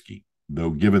whiskey. Though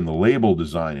given the label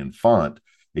design and font,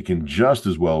 it can just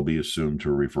as well be assumed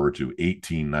to refer to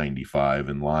 1895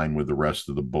 in line with the rest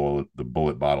of the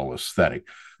bullet bottle aesthetic.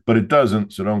 But it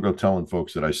doesn't, so don't go telling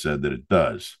folks that I said that it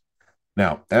does.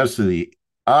 Now, as to the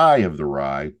eye of the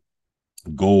rye,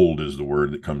 gold is the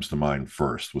word that comes to mind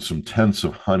first, with some tints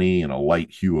of honey and a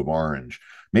light hue of orange.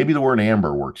 Maybe the word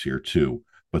amber works here too,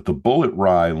 but the Bullet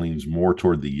Rye leans more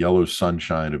toward the yellow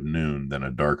sunshine of noon than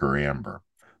a darker amber.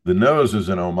 The nose is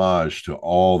an homage to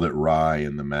all that rye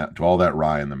in the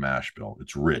mash bill.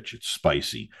 It's rich, it's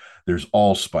spicy. There's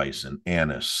allspice and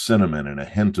anise, cinnamon, and a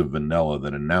hint of vanilla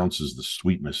that announces the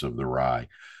sweetness of the rye.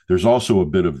 There's also a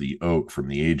bit of the oak from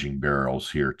the aging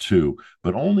barrels here too,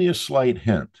 but only a slight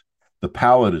hint. The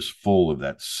palate is full of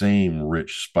that same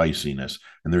rich spiciness,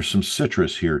 and there's some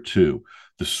citrus here too.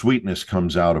 The sweetness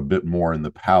comes out a bit more in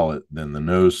the palate than the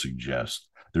nose suggests.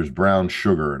 There's brown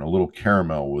sugar and a little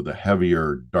caramel with a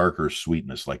heavier, darker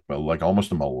sweetness, like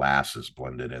almost a molasses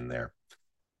blended in there.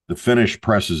 The finish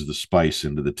presses the spice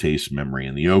into the taste memory,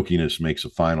 and the oakiness makes a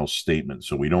final statement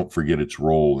so we don't forget its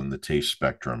role in the taste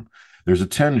spectrum. There's a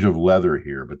tinge of leather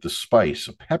here, but the spice,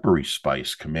 a peppery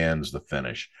spice, commands the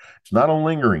finish. It's not a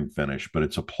lingering finish, but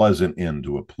it's a pleasant end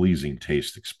to a pleasing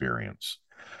taste experience.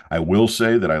 I will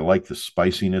say that I like the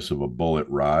spiciness of a Bullet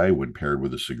Rye when paired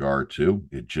with a cigar too.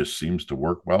 It just seems to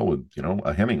work well with,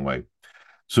 a Hemingway.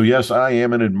 So yes, I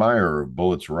am an admirer of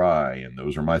Bullet's Rye, and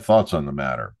those are my thoughts on the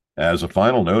matter. As a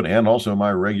final note, and also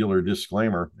my regular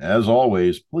disclaimer, as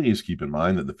always, please keep in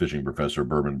mind that the Fishing Professor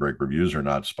Bourbon Break reviews are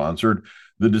not sponsored.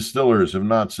 The distillers have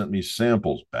not sent me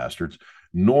samples, bastards,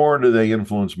 nor do they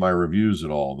influence my reviews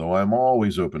at all, though I'm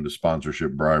always open to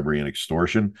sponsorship, bribery, and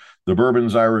extortion. The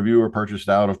bourbons I review are purchased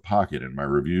out of pocket, and my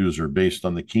reviews are based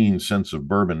on the keen sense of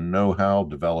bourbon know-how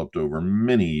developed over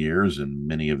many years in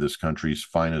many of this country's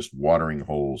finest watering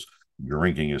holes,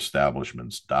 drinking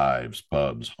establishments, dives,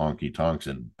 pubs, honky-tonks,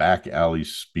 and back-alley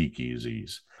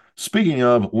speakeasies. Speaking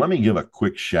of, let me give a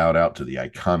quick shout out to the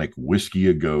iconic Whiskey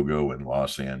A Go-Go in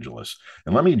Los Angeles.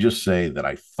 And let me just say that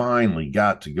I finally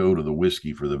got to go to the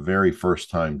whiskey for the very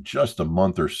first time just a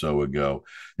month or so ago.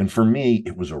 And for me,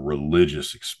 it was a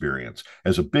religious experience.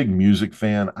 As a big music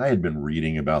fan, I had been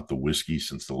reading about the whiskey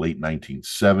since the late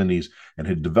 1970s and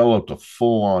had developed a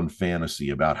full-on fantasy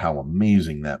about how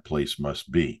amazing that place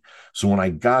must be. So when I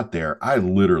got there, I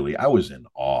was in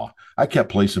awe. I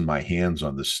kept placing my hands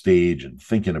on the stage and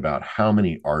thinking about how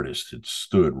many artists had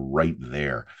stood right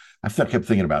there. I kept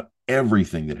thinking about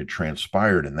everything that had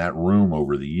transpired in that room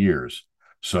over the years.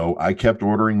 So I kept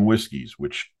ordering whiskeys,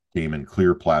 which came in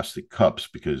clear plastic cups,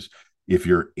 because if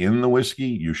you're in the whiskey,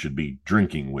 you should be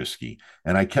drinking whiskey.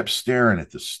 And I kept staring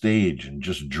at the stage and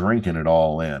just drinking it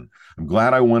all in. I'm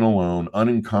glad I went alone,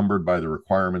 unencumbered by the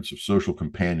requirements of social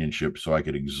companionship, so I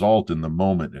could exalt in the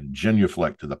moment and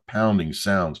genuflect to the pounding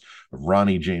sounds of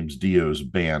Ronnie James Dio's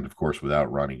band, of course,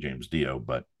 without Ronnie James Dio,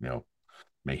 but,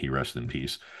 may he rest in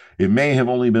peace. It may have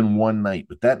only been one night,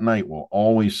 but that night will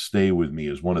always stay with me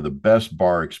as one of the best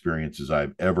bar experiences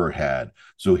I've ever had.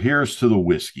 So here's to the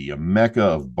whiskey, a mecca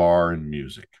of bar and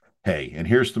music. Hey, and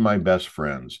here's to my best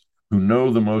friends who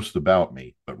know the most about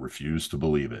me, but refuse to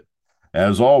believe it.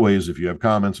 As always, if you have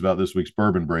comments about this week's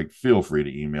Bourbon Break, feel free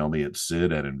to email me at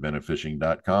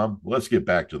sid@inventivefishing.com. Let's get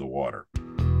back to the water.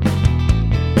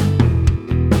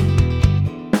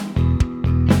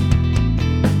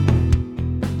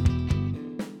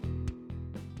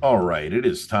 All right, it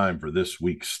is time for this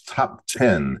week's top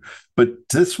 10. But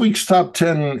this week's top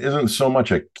 10 isn't so much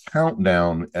a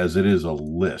countdown as it is a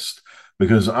list,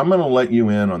 because I'm going to let you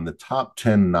in on the top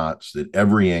 10 knots that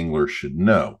every angler should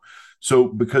know. So,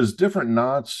 because different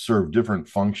knots serve different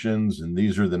functions, and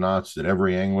these are the knots that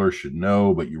every angler should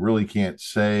know, but you really can't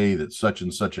say that such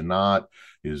and such a knot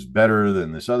is better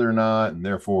than this other knot and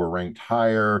therefore ranked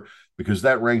higher, because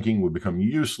that ranking would become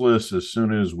useless as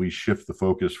soon as we shift the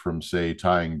focus from, say,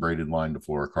 tying braided line to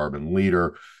fluorocarbon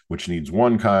leader, which needs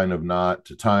one kind of knot,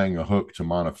 to tying a hook to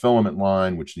monofilament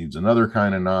line, which needs another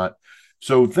kind of knot.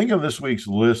 So think of this week's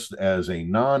list as a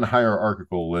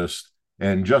non-hierarchical list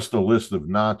and just a list of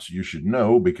knots you should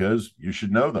know because you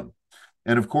should know them.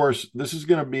 And of course, this is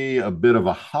going to be a bit of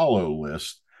a hollow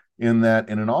list in that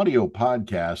in an audio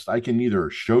podcast, I can neither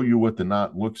show you what the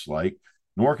knot looks like,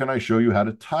 nor can I show you how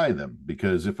to tie them.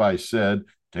 Because if I said,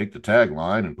 take the tag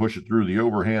line and push it through the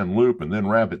overhand loop and then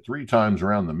wrap it 3 times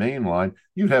around the main line,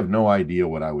 you'd have no idea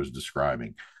what I was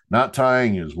describing. Knot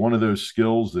tying is one of those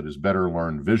skills that is better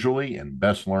learned visually and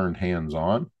best learned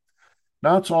hands-on.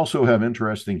 Knots also have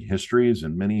interesting histories,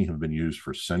 and many have been used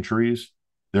for centuries.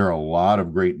 There are a lot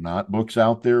of great knot books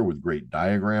out there with great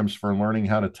diagrams for learning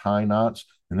how to tie knots,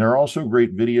 and there are also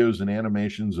great videos and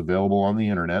animations available on the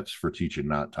internets for teaching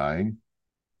knot tying.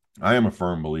 I am a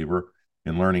firm believer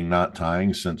in learning knot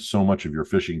tying, since so much of your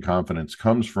fishing confidence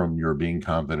comes from your being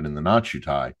confident in the knots you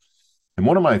tie. And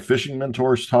one of my fishing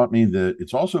mentors taught me that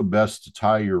it's also best to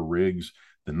tie your rigs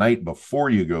the night before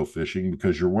you go fishing,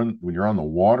 because when you're on the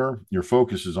water, your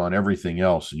focus is on everything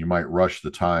else, and you might rush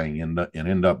the tying and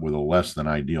end up with a less than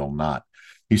ideal knot.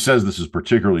 He says this is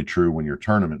particularly true when you're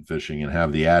tournament fishing and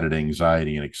have the added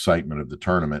anxiety and excitement of the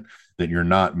tournament, that your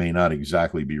knot may not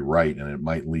exactly be right and it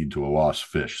might lead to a lost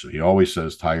fish. So he always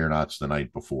says tie your knots the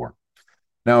night before.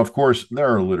 Now, of course,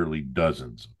 there are literally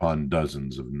dozens upon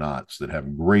dozens of knots that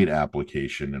have great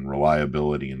application and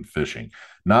reliability in fishing,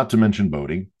 not to mention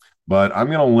boating. But I'm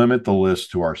going to limit the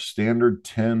list to our standard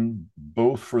 10,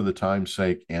 both for the time's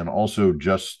sake and also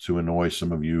just to annoy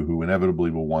some of you who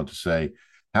inevitably will want to say,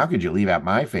 how could you leave out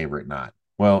my favorite knot?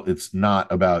 Well, it's not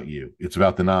about you. It's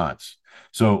about the knots.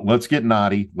 So let's get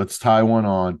knotty. Let's tie one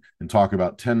on and talk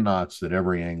about 10 knots that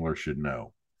every angler should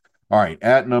know. All right,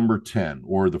 at number 10,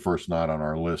 or the first knot on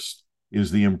our list,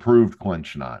 is the improved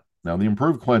clench knot. Now, the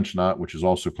improved clench knot, which is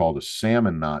also called a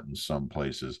salmon knot in some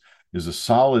places, is a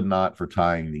solid knot for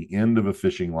tying the end of a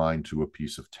fishing line to a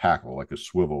piece of tackle, like a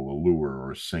swivel, a lure,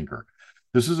 or a sinker.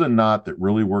 This is a knot that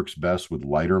really works best with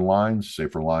lighter lines, say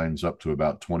for lines up to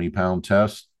about 20-pound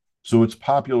tests. So it's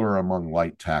popular among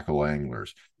light tackle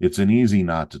anglers. It's an easy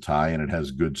knot to tie, and it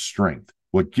has good strength.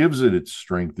 What gives it its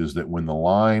strength is that when the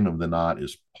line of the knot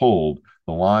is pulled,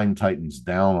 the line tightens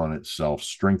down on itself,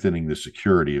 strengthening the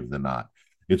security of the knot.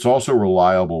 It's also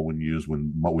reliable when used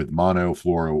with mono,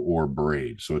 fluoro, or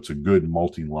braid. So it's a good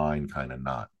multi-line kind of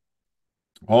knot.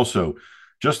 Also,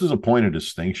 just as a point of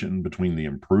distinction between the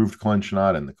improved clench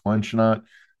knot and the clench knot,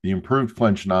 the improved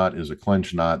clench knot is a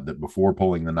clench knot that before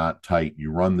pulling the knot tight,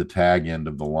 you run the tag end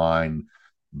of the line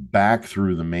back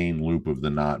through the main loop of the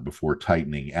knot before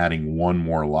tightening, adding one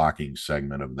more locking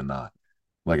segment of the knot.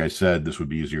 Like I said, this would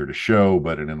be easier to show,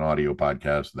 but in an audio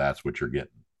podcast, that's what you're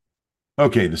getting.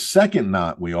 Okay, the second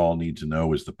knot we all need to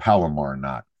know is the Palomar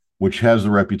knot, which has the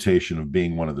reputation of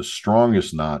being one of the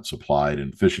strongest knots applied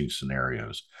in fishing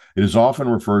scenarios. It is often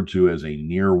referred to as a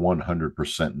near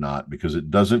 100% knot because it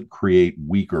doesn't create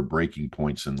weak or breaking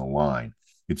points in the line.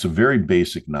 It's a very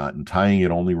basic knot, and tying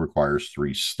it only requires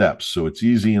 3 steps, so it's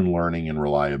easy in learning and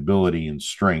reliability and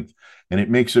strength, and it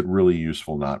makes it really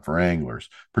useful knot for anglers,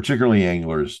 particularly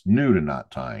anglers new to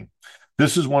knot tying.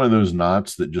 This is one of those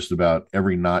knots that just about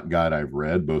every knot guide I've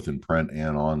read, both in print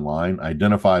and online,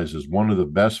 identifies as one of the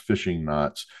best fishing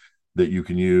knots that you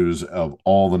can use of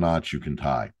all the knots you can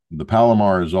tie. The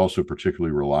Palomar is also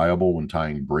particularly reliable when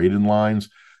tying braided lines,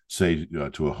 say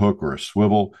to a hook or a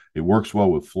swivel. It works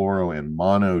well with fluoro and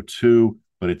mono too,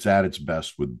 but it's at its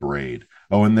best with braid.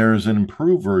 Oh, and there's an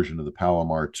improved version of the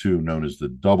Palomar too, known as the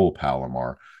double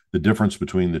Palomar. The difference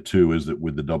between the two is that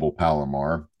with the double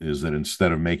Palomar is that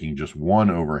instead of making just one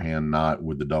overhand knot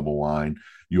with the double line,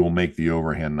 you will make the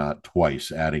overhand knot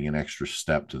twice, adding an extra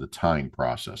step to the tying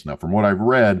process. Now, from what I've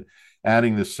read,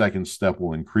 adding this second step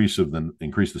will increase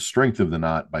the strength of the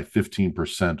knot by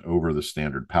 15% over the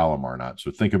standard Palomar knot. So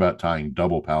think about tying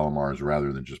double Palomars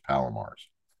rather than just Palomars.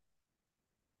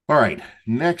 All right,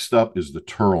 next up is the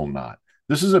Turl knot.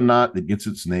 This is a knot that gets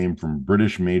its name from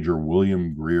British Major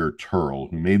William Greer Turl,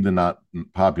 who made the knot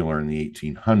popular in the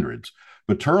 1800s.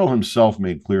 But Turl himself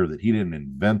made clear that he didn't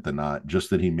invent the knot, just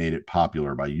that he made it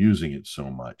popular by using it so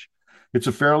much. It's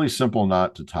a fairly simple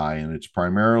knot to tie, and it's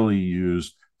primarily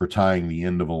used for tying the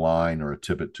end of a line or a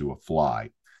tippet to a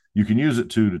fly. You can use it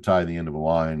too to tie the end of a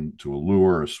line to a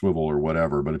lure, a swivel, or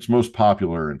whatever, but it's most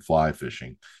popular in fly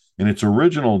fishing. In its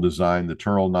original design, the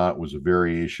turtle knot was a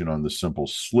variation on the simple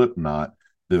slip knot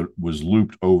that was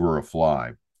looped over a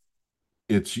fly.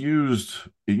 It used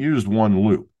one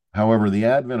loop. However, the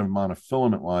advent of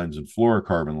monofilament lines and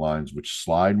fluorocarbon lines, which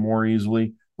slide more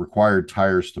easily, required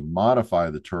tires to modify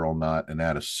the turtle knot and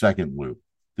add a second loop.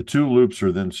 The two loops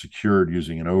are then secured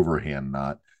using an overhand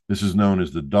knot. This is known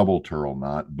as the double turtle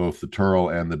knot. Both the turtle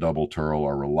and the double turtle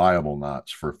are reliable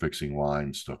knots for fixing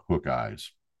lines to hook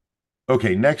eyes.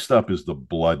 Okay, next up is the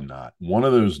blood knot, one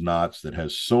of those knots that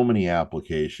has so many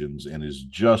applications and is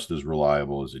just as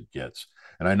reliable as it gets.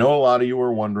 And I know a lot of you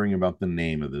are wondering about the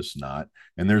name of this knot,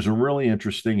 and there's a really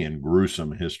interesting and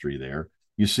gruesome history there.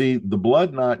 You see, the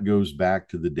blood knot goes back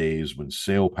to the days when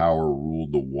sail power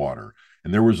ruled the water.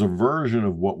 And there was a version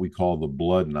of what we call the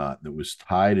blood knot that was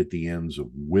tied at the ends of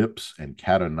whips and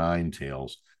cat o' nine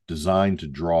tails, designed to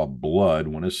draw blood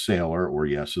when a sailor, or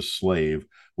yes, a slave,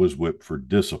 was whipped for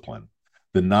discipline.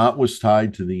 The knot was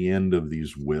tied to the end of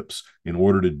these whips in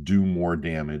order to do more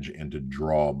damage and to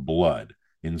draw blood.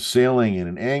 In sailing and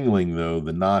in angling, though,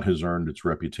 the knot has earned its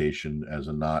reputation as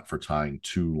a knot for tying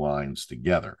two lines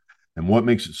together. And what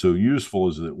makes it so useful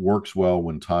is that it works well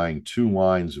when tying two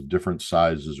lines of different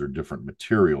sizes or different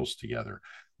materials together.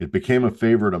 It became a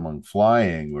favorite among fly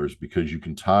anglers because you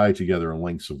can tie together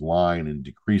lengths of line in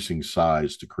decreasing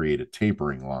size to create a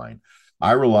tapering line.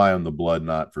 I rely on the blood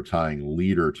knot for tying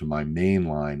leader to my main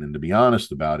line, and to be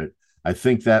honest about it, I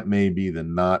think that may be the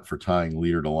knot for tying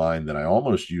leader to line that I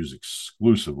almost use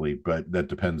exclusively, but that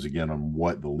depends again on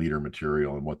what the leader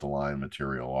material and what the line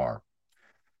material are.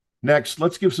 Next,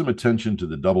 let's give some attention to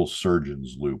the double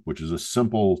surgeon's loop, which is a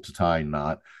simple to tie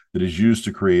knot that is used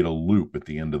to create a loop at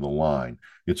the end of the line.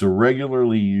 It's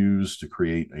regularly used to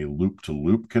create a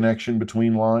loop-to-loop connection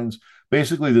between lines.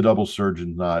 Basically, the double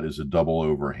surgeon's knot is a double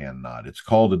overhand knot. It's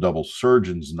called a double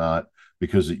surgeon's knot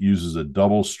because it uses a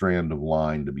double strand of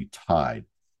line to be tied.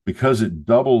 Because it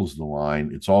doubles the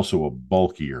line, it's also a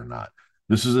bulkier knot.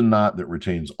 This is a knot that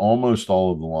retains almost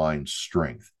all of the line's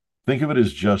strength. Think of it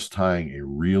as just tying a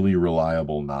really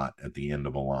reliable knot at the end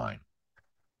of a line.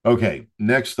 Okay,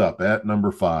 next up at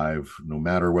number 5, no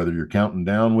matter whether you're counting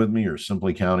down with me or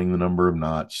simply counting the number of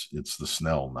knots, it's the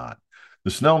Snell knot. The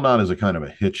Snell knot is a kind of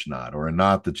a hitch knot, or a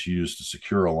knot that's used to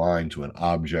secure a line to an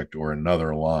object or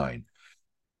another line.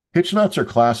 Hitch knots are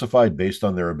classified based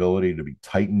on their ability to be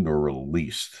tightened or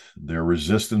released, their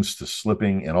resistance to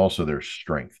slipping, and also their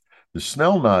strength. The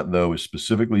Snell knot, though, is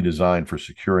specifically designed for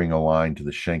securing a line to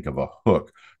the shank of a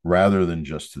hook rather than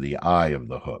just to the eye of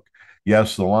the hook.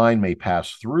 Yes, the line may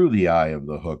pass through the eye of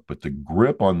the hook, but the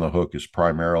grip on the hook is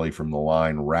primarily from the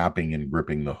line wrapping and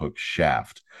gripping the hook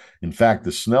shaft. In fact,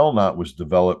 the Snell knot was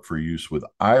developed for use with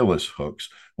eyeless hooks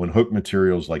when hook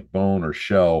materials like bone or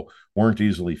shell weren't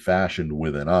easily fashioned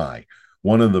with an eye.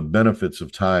 One of the benefits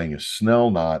of tying a Snell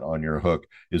knot on your hook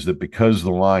is that because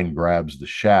the line grabs the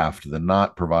shaft, the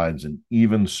knot provides an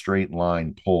even straight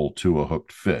line pull to a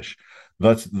hooked fish.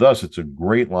 Thus, it's a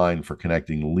great line for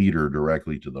connecting leader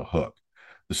directly to the hook.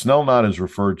 The Snell knot is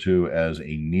referred to as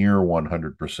a near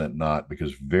 100% knot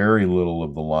because very little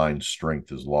of the line's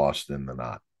strength is lost in the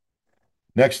knot.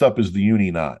 Next up is the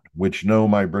uni knot, which, no,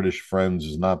 my British friends,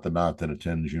 is not the knot that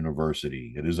attends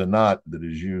university. It is a knot that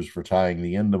is used for tying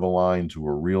the end of a line to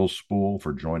a reel spool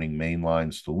for joining main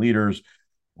lines to leaders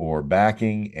or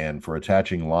backing, and for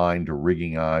attaching line to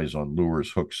rigging eyes on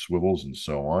lures, hooks, swivels, and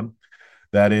so on.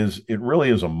 That is, it really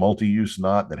is a multi-use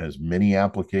knot that has many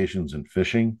applications in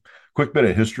fishing. Quick bit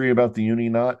of history about the uni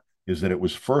knot is that it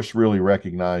was first really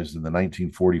recognized in the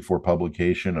 1944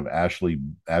 publication of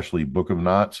Ashley Book of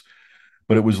Knots,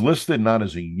 but it was listed not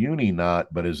as a uni knot,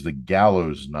 but as the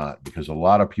gallows knot, because a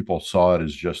lot of people saw it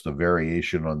as just a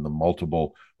variation on the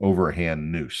multiple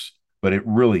overhand noose, but it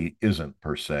really isn't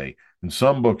per se. In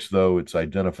some books, though, it's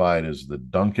identified as the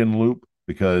Duncan loop,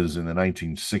 because in the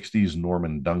 1960s,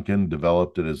 Norman Duncan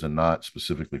developed it as a knot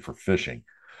specifically for fishing.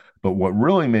 But what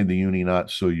really made the uni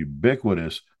knot so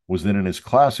ubiquitous was that in his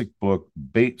classic book,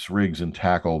 Baits, Rigs, and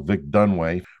Tackle, Vic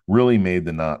Dunaway really made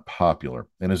the knot popular.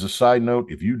 And as a side note,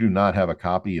 if you do not have a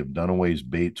copy of Dunaway's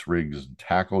Baits, Rigs, and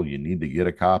Tackle, you need to get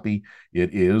a copy.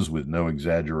 It is, with no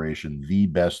exaggeration, the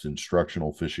best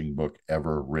instructional fishing book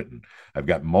ever written. I've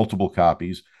got multiple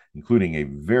copies, including a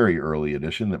very early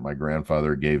edition that my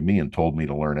grandfather gave me and told me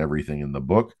to learn everything in the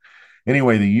book.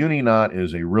 Anyway, the uni knot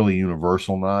is a really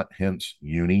universal knot, hence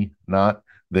uni knot,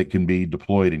 that can be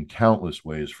deployed in countless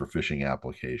ways for fishing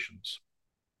applications.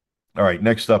 All right,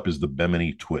 next up is the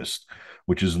Bimini twist,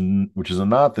 which is a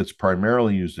knot that's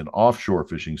primarily used in offshore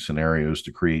fishing scenarios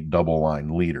to create double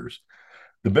line leaders.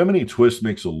 The Bimini twist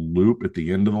makes a loop at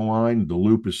the end of the line. The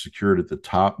loop is secured at the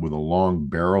top with a long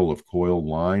barrel of coiled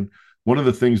line. One of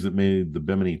the things that made the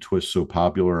Bimini twist so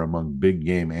popular among big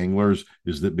game anglers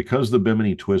is that because the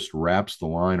Bimini twist wraps the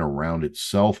line around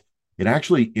itself, it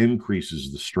actually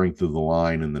increases the strength of the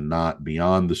line in the knot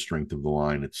beyond the strength of the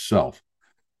line itself.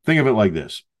 Think of it like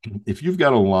this. If you've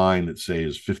got a line that say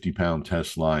is 50-pound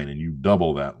test line and you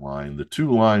double that line, the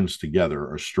two lines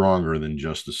together are stronger than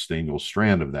just a single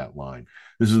strand of that line.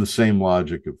 This is the same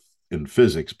logic in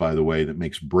physics, by the way, that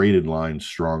makes braided lines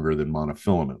stronger than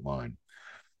monofilament line.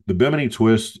 The Bimini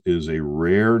twist is a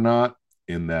rare knot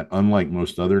in that, unlike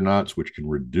most other knots, which can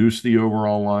reduce the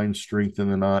overall line strength in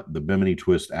the knot, the Bimini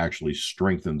twist actually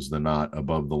strengthens the knot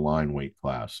above the line weight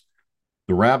class.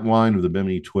 The wrap line of the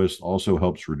Bimini twist also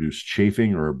helps reduce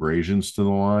chafing or abrasions to the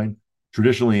line.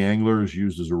 Traditionally, anglers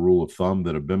used as a rule of thumb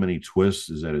that a Bimini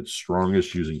twist is at its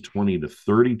strongest using 20 to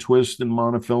 30 twists in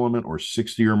monofilament or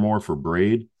 60 or more for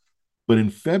braid. But in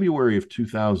February of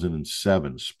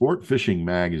 2007, Sport Fishing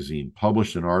Magazine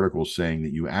published an article saying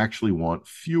that you actually want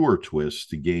fewer twists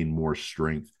to gain more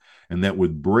strength, and that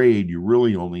with braid, you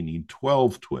really only need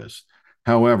 12 twists.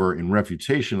 However, in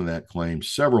refutation of that claim,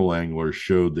 several anglers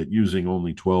showed that using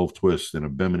only 12 twists in a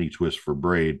Bimini twist for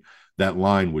braid, that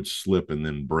line would slip and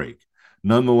then break.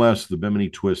 Nonetheless, the Bimini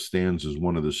twist stands as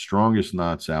one of the strongest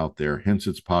knots out there, hence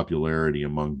its popularity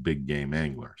among big game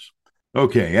anglers.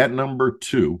 Okay, at number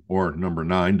 2, or number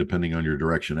 9, depending on your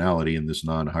directionality in this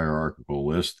non-hierarchical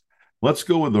list, let's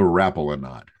go with the Rapala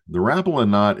knot. The Rapala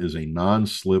knot is a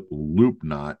non-slip loop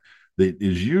knot that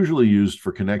is usually used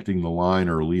for connecting the line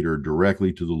or leader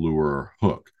directly to the lure or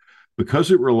hook. Because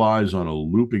it relies on a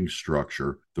looping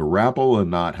structure, the Rapala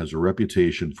knot has a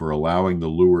reputation for allowing the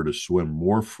lure to swim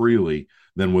more freely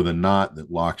than with a knot that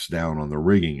locks down on the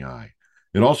rigging eye.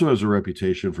 It also has a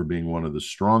reputation for being one of the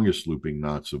strongest looping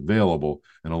knots available,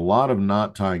 and a lot of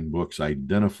knot tying books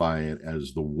identify it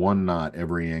as the one knot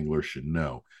every angler should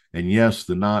know. And yes,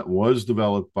 the knot was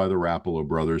developed by the Rapala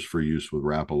brothers for use with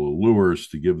Rapala lures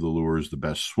to give the lures the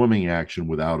best swimming action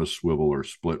without a swivel or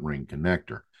split ring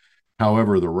connector.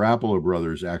 However, the Rapala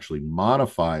brothers actually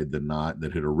modified the knot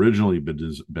that had originally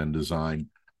been designed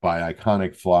by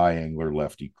iconic fly angler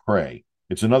Lefty Kreh.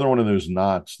 It's another one of those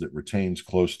knots that retains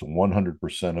close to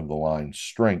 100% of the line's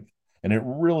strength, and it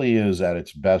really is at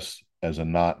its best as a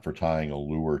knot for tying a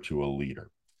lure to a leader.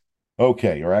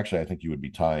 Okay, or actually, I think you would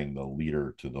be tying the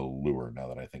leader to the lure now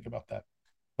that I think about that.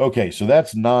 Okay, so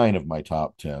that's 9 of my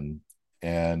top 10,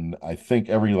 and I think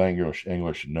every angler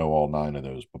should know all 9 of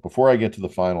those. But before I get to the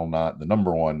final knot, the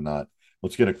number 1 knot,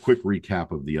 let's get a quick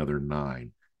recap of the other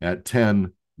 9. At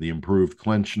 10, the improved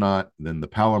clench knot, then the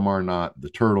Palomar knot, the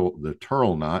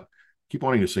turtle knot. Keep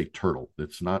wanting to say turtle.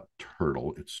 It's not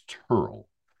turtle, it's turtle.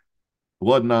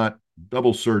 Blood knot,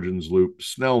 double surgeon's loop,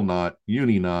 Snell knot,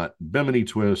 uni knot, Bimini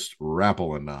twist,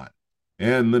 Rapala knot.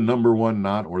 And the number 1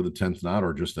 knot, or the 10th knot,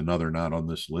 or just another knot on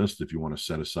this list, if you want to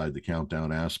set aside the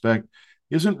countdown aspect,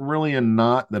 isn't really a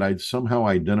knot that I'd somehow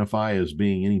identify as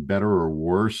being any better or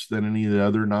worse than any of the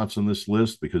other knots on this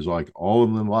list, because like all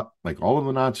of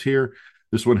the knots here,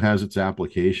 this one has its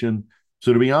application.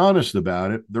 So to be honest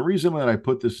about it, the reason that I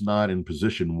put this knot in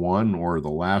position 1, or the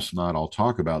last knot I'll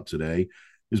talk about today,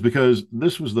 is because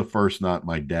this was the first knot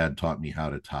my dad taught me how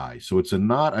to tie. So it's a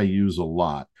knot I use a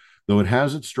lot, though it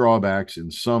has its drawbacks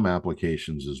in some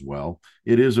applications as well.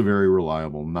 It is a very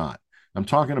reliable knot. I'm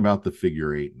talking about the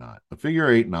figure 8 knot. A figure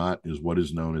 8 knot is what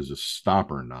is known as a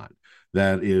stopper knot.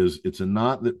 That is, it's a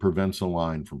knot that prevents a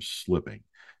line from slipping.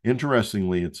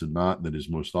 Interestingly, it's a knot that is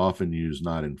most often used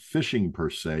not in fishing per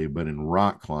se, but in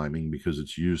rock climbing, because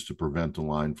it's used to prevent a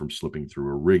line from slipping through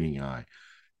a rigging eye.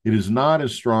 It is not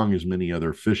as strong as many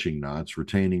other fishing knots,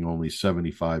 retaining only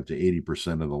 75 to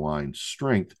 80% of the line's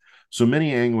strength, so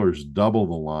many anglers double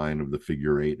the line of the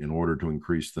figure 8 in order to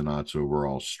increase the knot's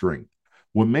overall strength.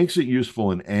 What makes it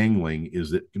useful in angling is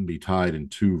that it can be tied in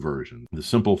 2 versions: the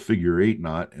simple figure 8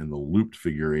 knot and the looped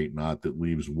figure 8 knot that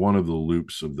leaves one of the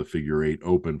loops of the figure 8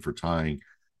 open for tying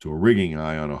to a rigging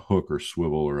eye on a hook or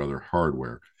swivel or other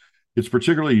hardware. It's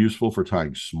particularly useful for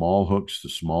tying small hooks to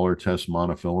smaller test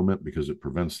monofilament because it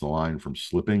prevents the line from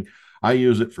slipping. I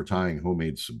use it for tying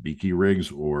homemade sabiki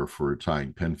rigs or for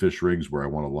tying pinfish rigs where I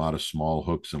want a lot of small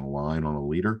hooks and a line on a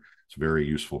leader. It's very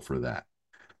useful for that.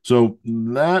 So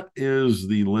that is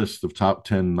the list of top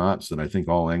 10 knots that I think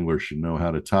all anglers should know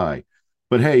how to tie.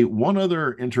 But hey, one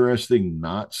other interesting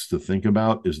knots to think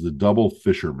about is the double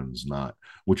fisherman's knot,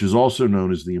 which is also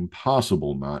known as the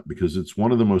impossible knot because it's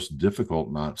one of the most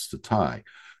difficult knots to tie.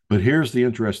 But here's the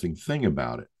interesting thing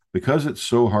about it. Because it's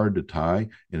so hard to tie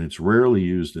and it's rarely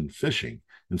used in fishing,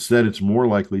 instead it's more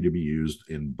likely to be used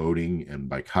in boating and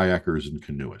by kayakers and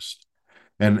canoeists.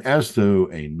 And as to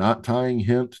a knot tying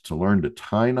hint to learn to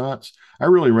tie knots, I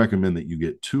really recommend that you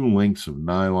get 2 lengths of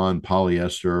nylon,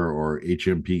 polyester, or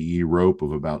HMPE rope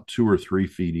of about 2 or 3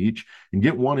 feet each, and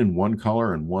get one in one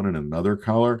color and one in another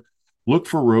color. Look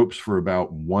for ropes for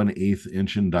about 1/8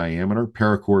 inch in diameter.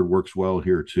 Paracord works well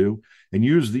here too, and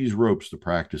use these ropes to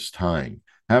practice tying.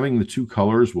 Having the 2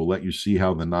 colors will let you see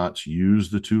how the knots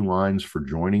use the 2 lines for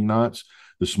joining knots.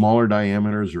 The smaller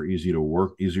diameters are easier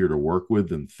to work with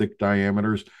than thick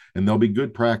diameters, and they'll be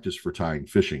good practice for tying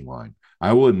fishing line.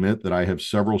 I will admit that I have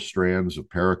several strands of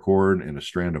paracord and a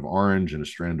strand of orange and a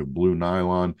strand of blue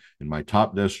nylon in my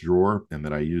top desk drawer and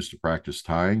that I use to practice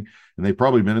tying. And they've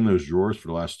probably been in those drawers for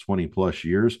the last 20 plus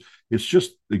years. It's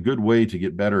just a good way to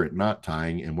get better at knot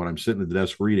tying. And when I'm sitting at the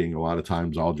desk reading, a lot of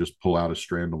times I'll just pull out a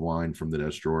strand of line from the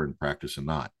desk drawer and practice a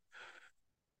knot.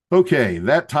 Okay,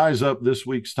 that ties up this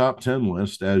week's top 10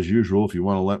 list. As usual, if you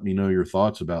want to let me know your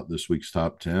thoughts about this week's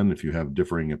top 10, if you have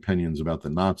differing opinions about the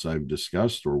knots I've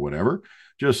discussed or whatever,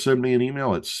 just send me an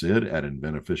email at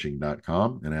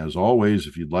sid@inventivefishing.com. And as always,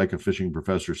 if you'd like a fishing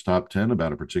professor's top 10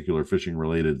 about a particular fishing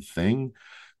related thing,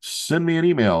 send me an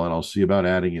email and I'll see about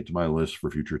adding it to my list for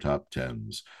future top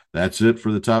 10s. That's it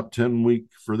for the top 10 week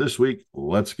for this week.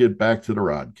 Let's get back to the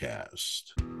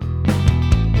Rodcast.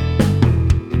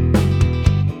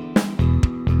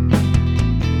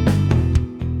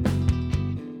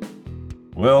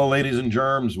 Well, ladies and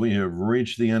germs, we have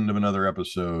reached the end of another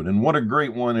episode, and what a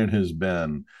great one it has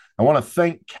been. I want to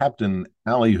thank Captain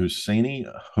Ali Husseini,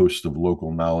 host of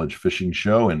Local Knowledge Fishing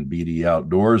Show and BD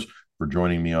Outdoors, for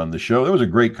joining me on the show. That was a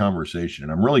great conversation,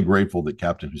 and I'm really grateful that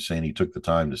Captain Husseini took the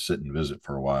time to sit and visit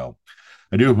for a while.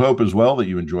 I do hope as well that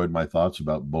you enjoyed my thoughts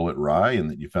about bullet rye and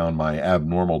that you found my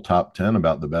abnormal top 10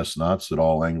 about the best knots that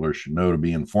all anglers should know to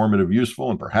be informative,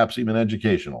 useful, and perhaps even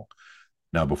educational.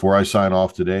 Now, before I sign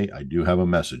off today, I do have a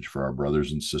message for our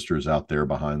brothers and sisters out there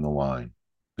behind the line.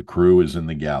 The crew is in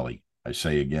the galley. I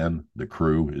say again, the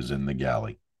crew is in the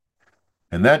galley.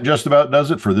 And that just about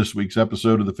does it for this week's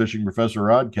episode of the Fishing Professor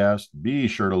Rodcast. Be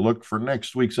sure to look for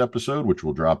next week's episode, which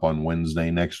will drop on Wednesday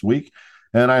next week.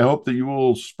 And I hope that you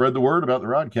will spread the word about the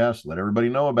Rodcast, let everybody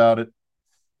know about it.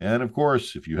 And of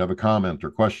course, if you have a comment or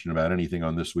question about anything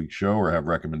on this week's show or have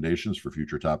recommendations for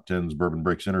future top 10s, Bourbon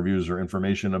Breaks interviews, or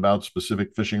information about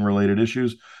specific fishing related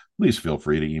issues, please feel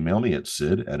free to email me at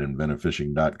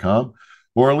sid@inventivefishing.com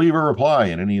or leave a reply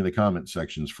in any of the comment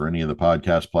sections for any of the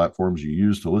podcast platforms you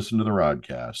use to listen to the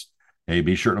Rodcast. Hey,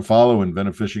 be sure to follow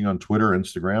Inventive Fishing on Twitter,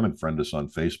 Instagram, and friend us on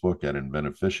Facebook at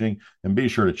Inventive Fishing. And be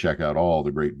sure to check out all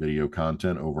the great video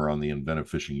content over on the Inventive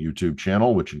Fishing YouTube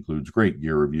channel, which includes great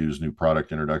gear reviews, new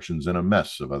product introductions, and a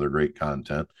mess of other great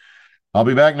content. I'll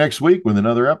be back next week with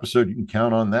another episode. You can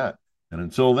count on that. And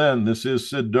until then, this is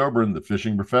Sid Dobrin, the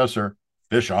Fishing Professor.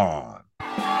 Fish on.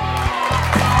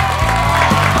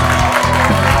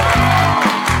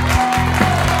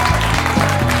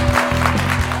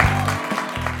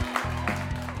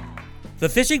 The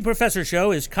Fishing Professor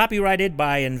Show is copyrighted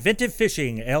by Inventive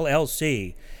Fishing,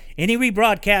 LLC. Any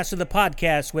rebroadcast of the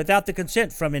podcast without the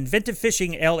consent from Inventive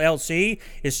Fishing, LLC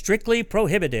is strictly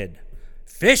prohibited.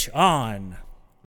 Fish on!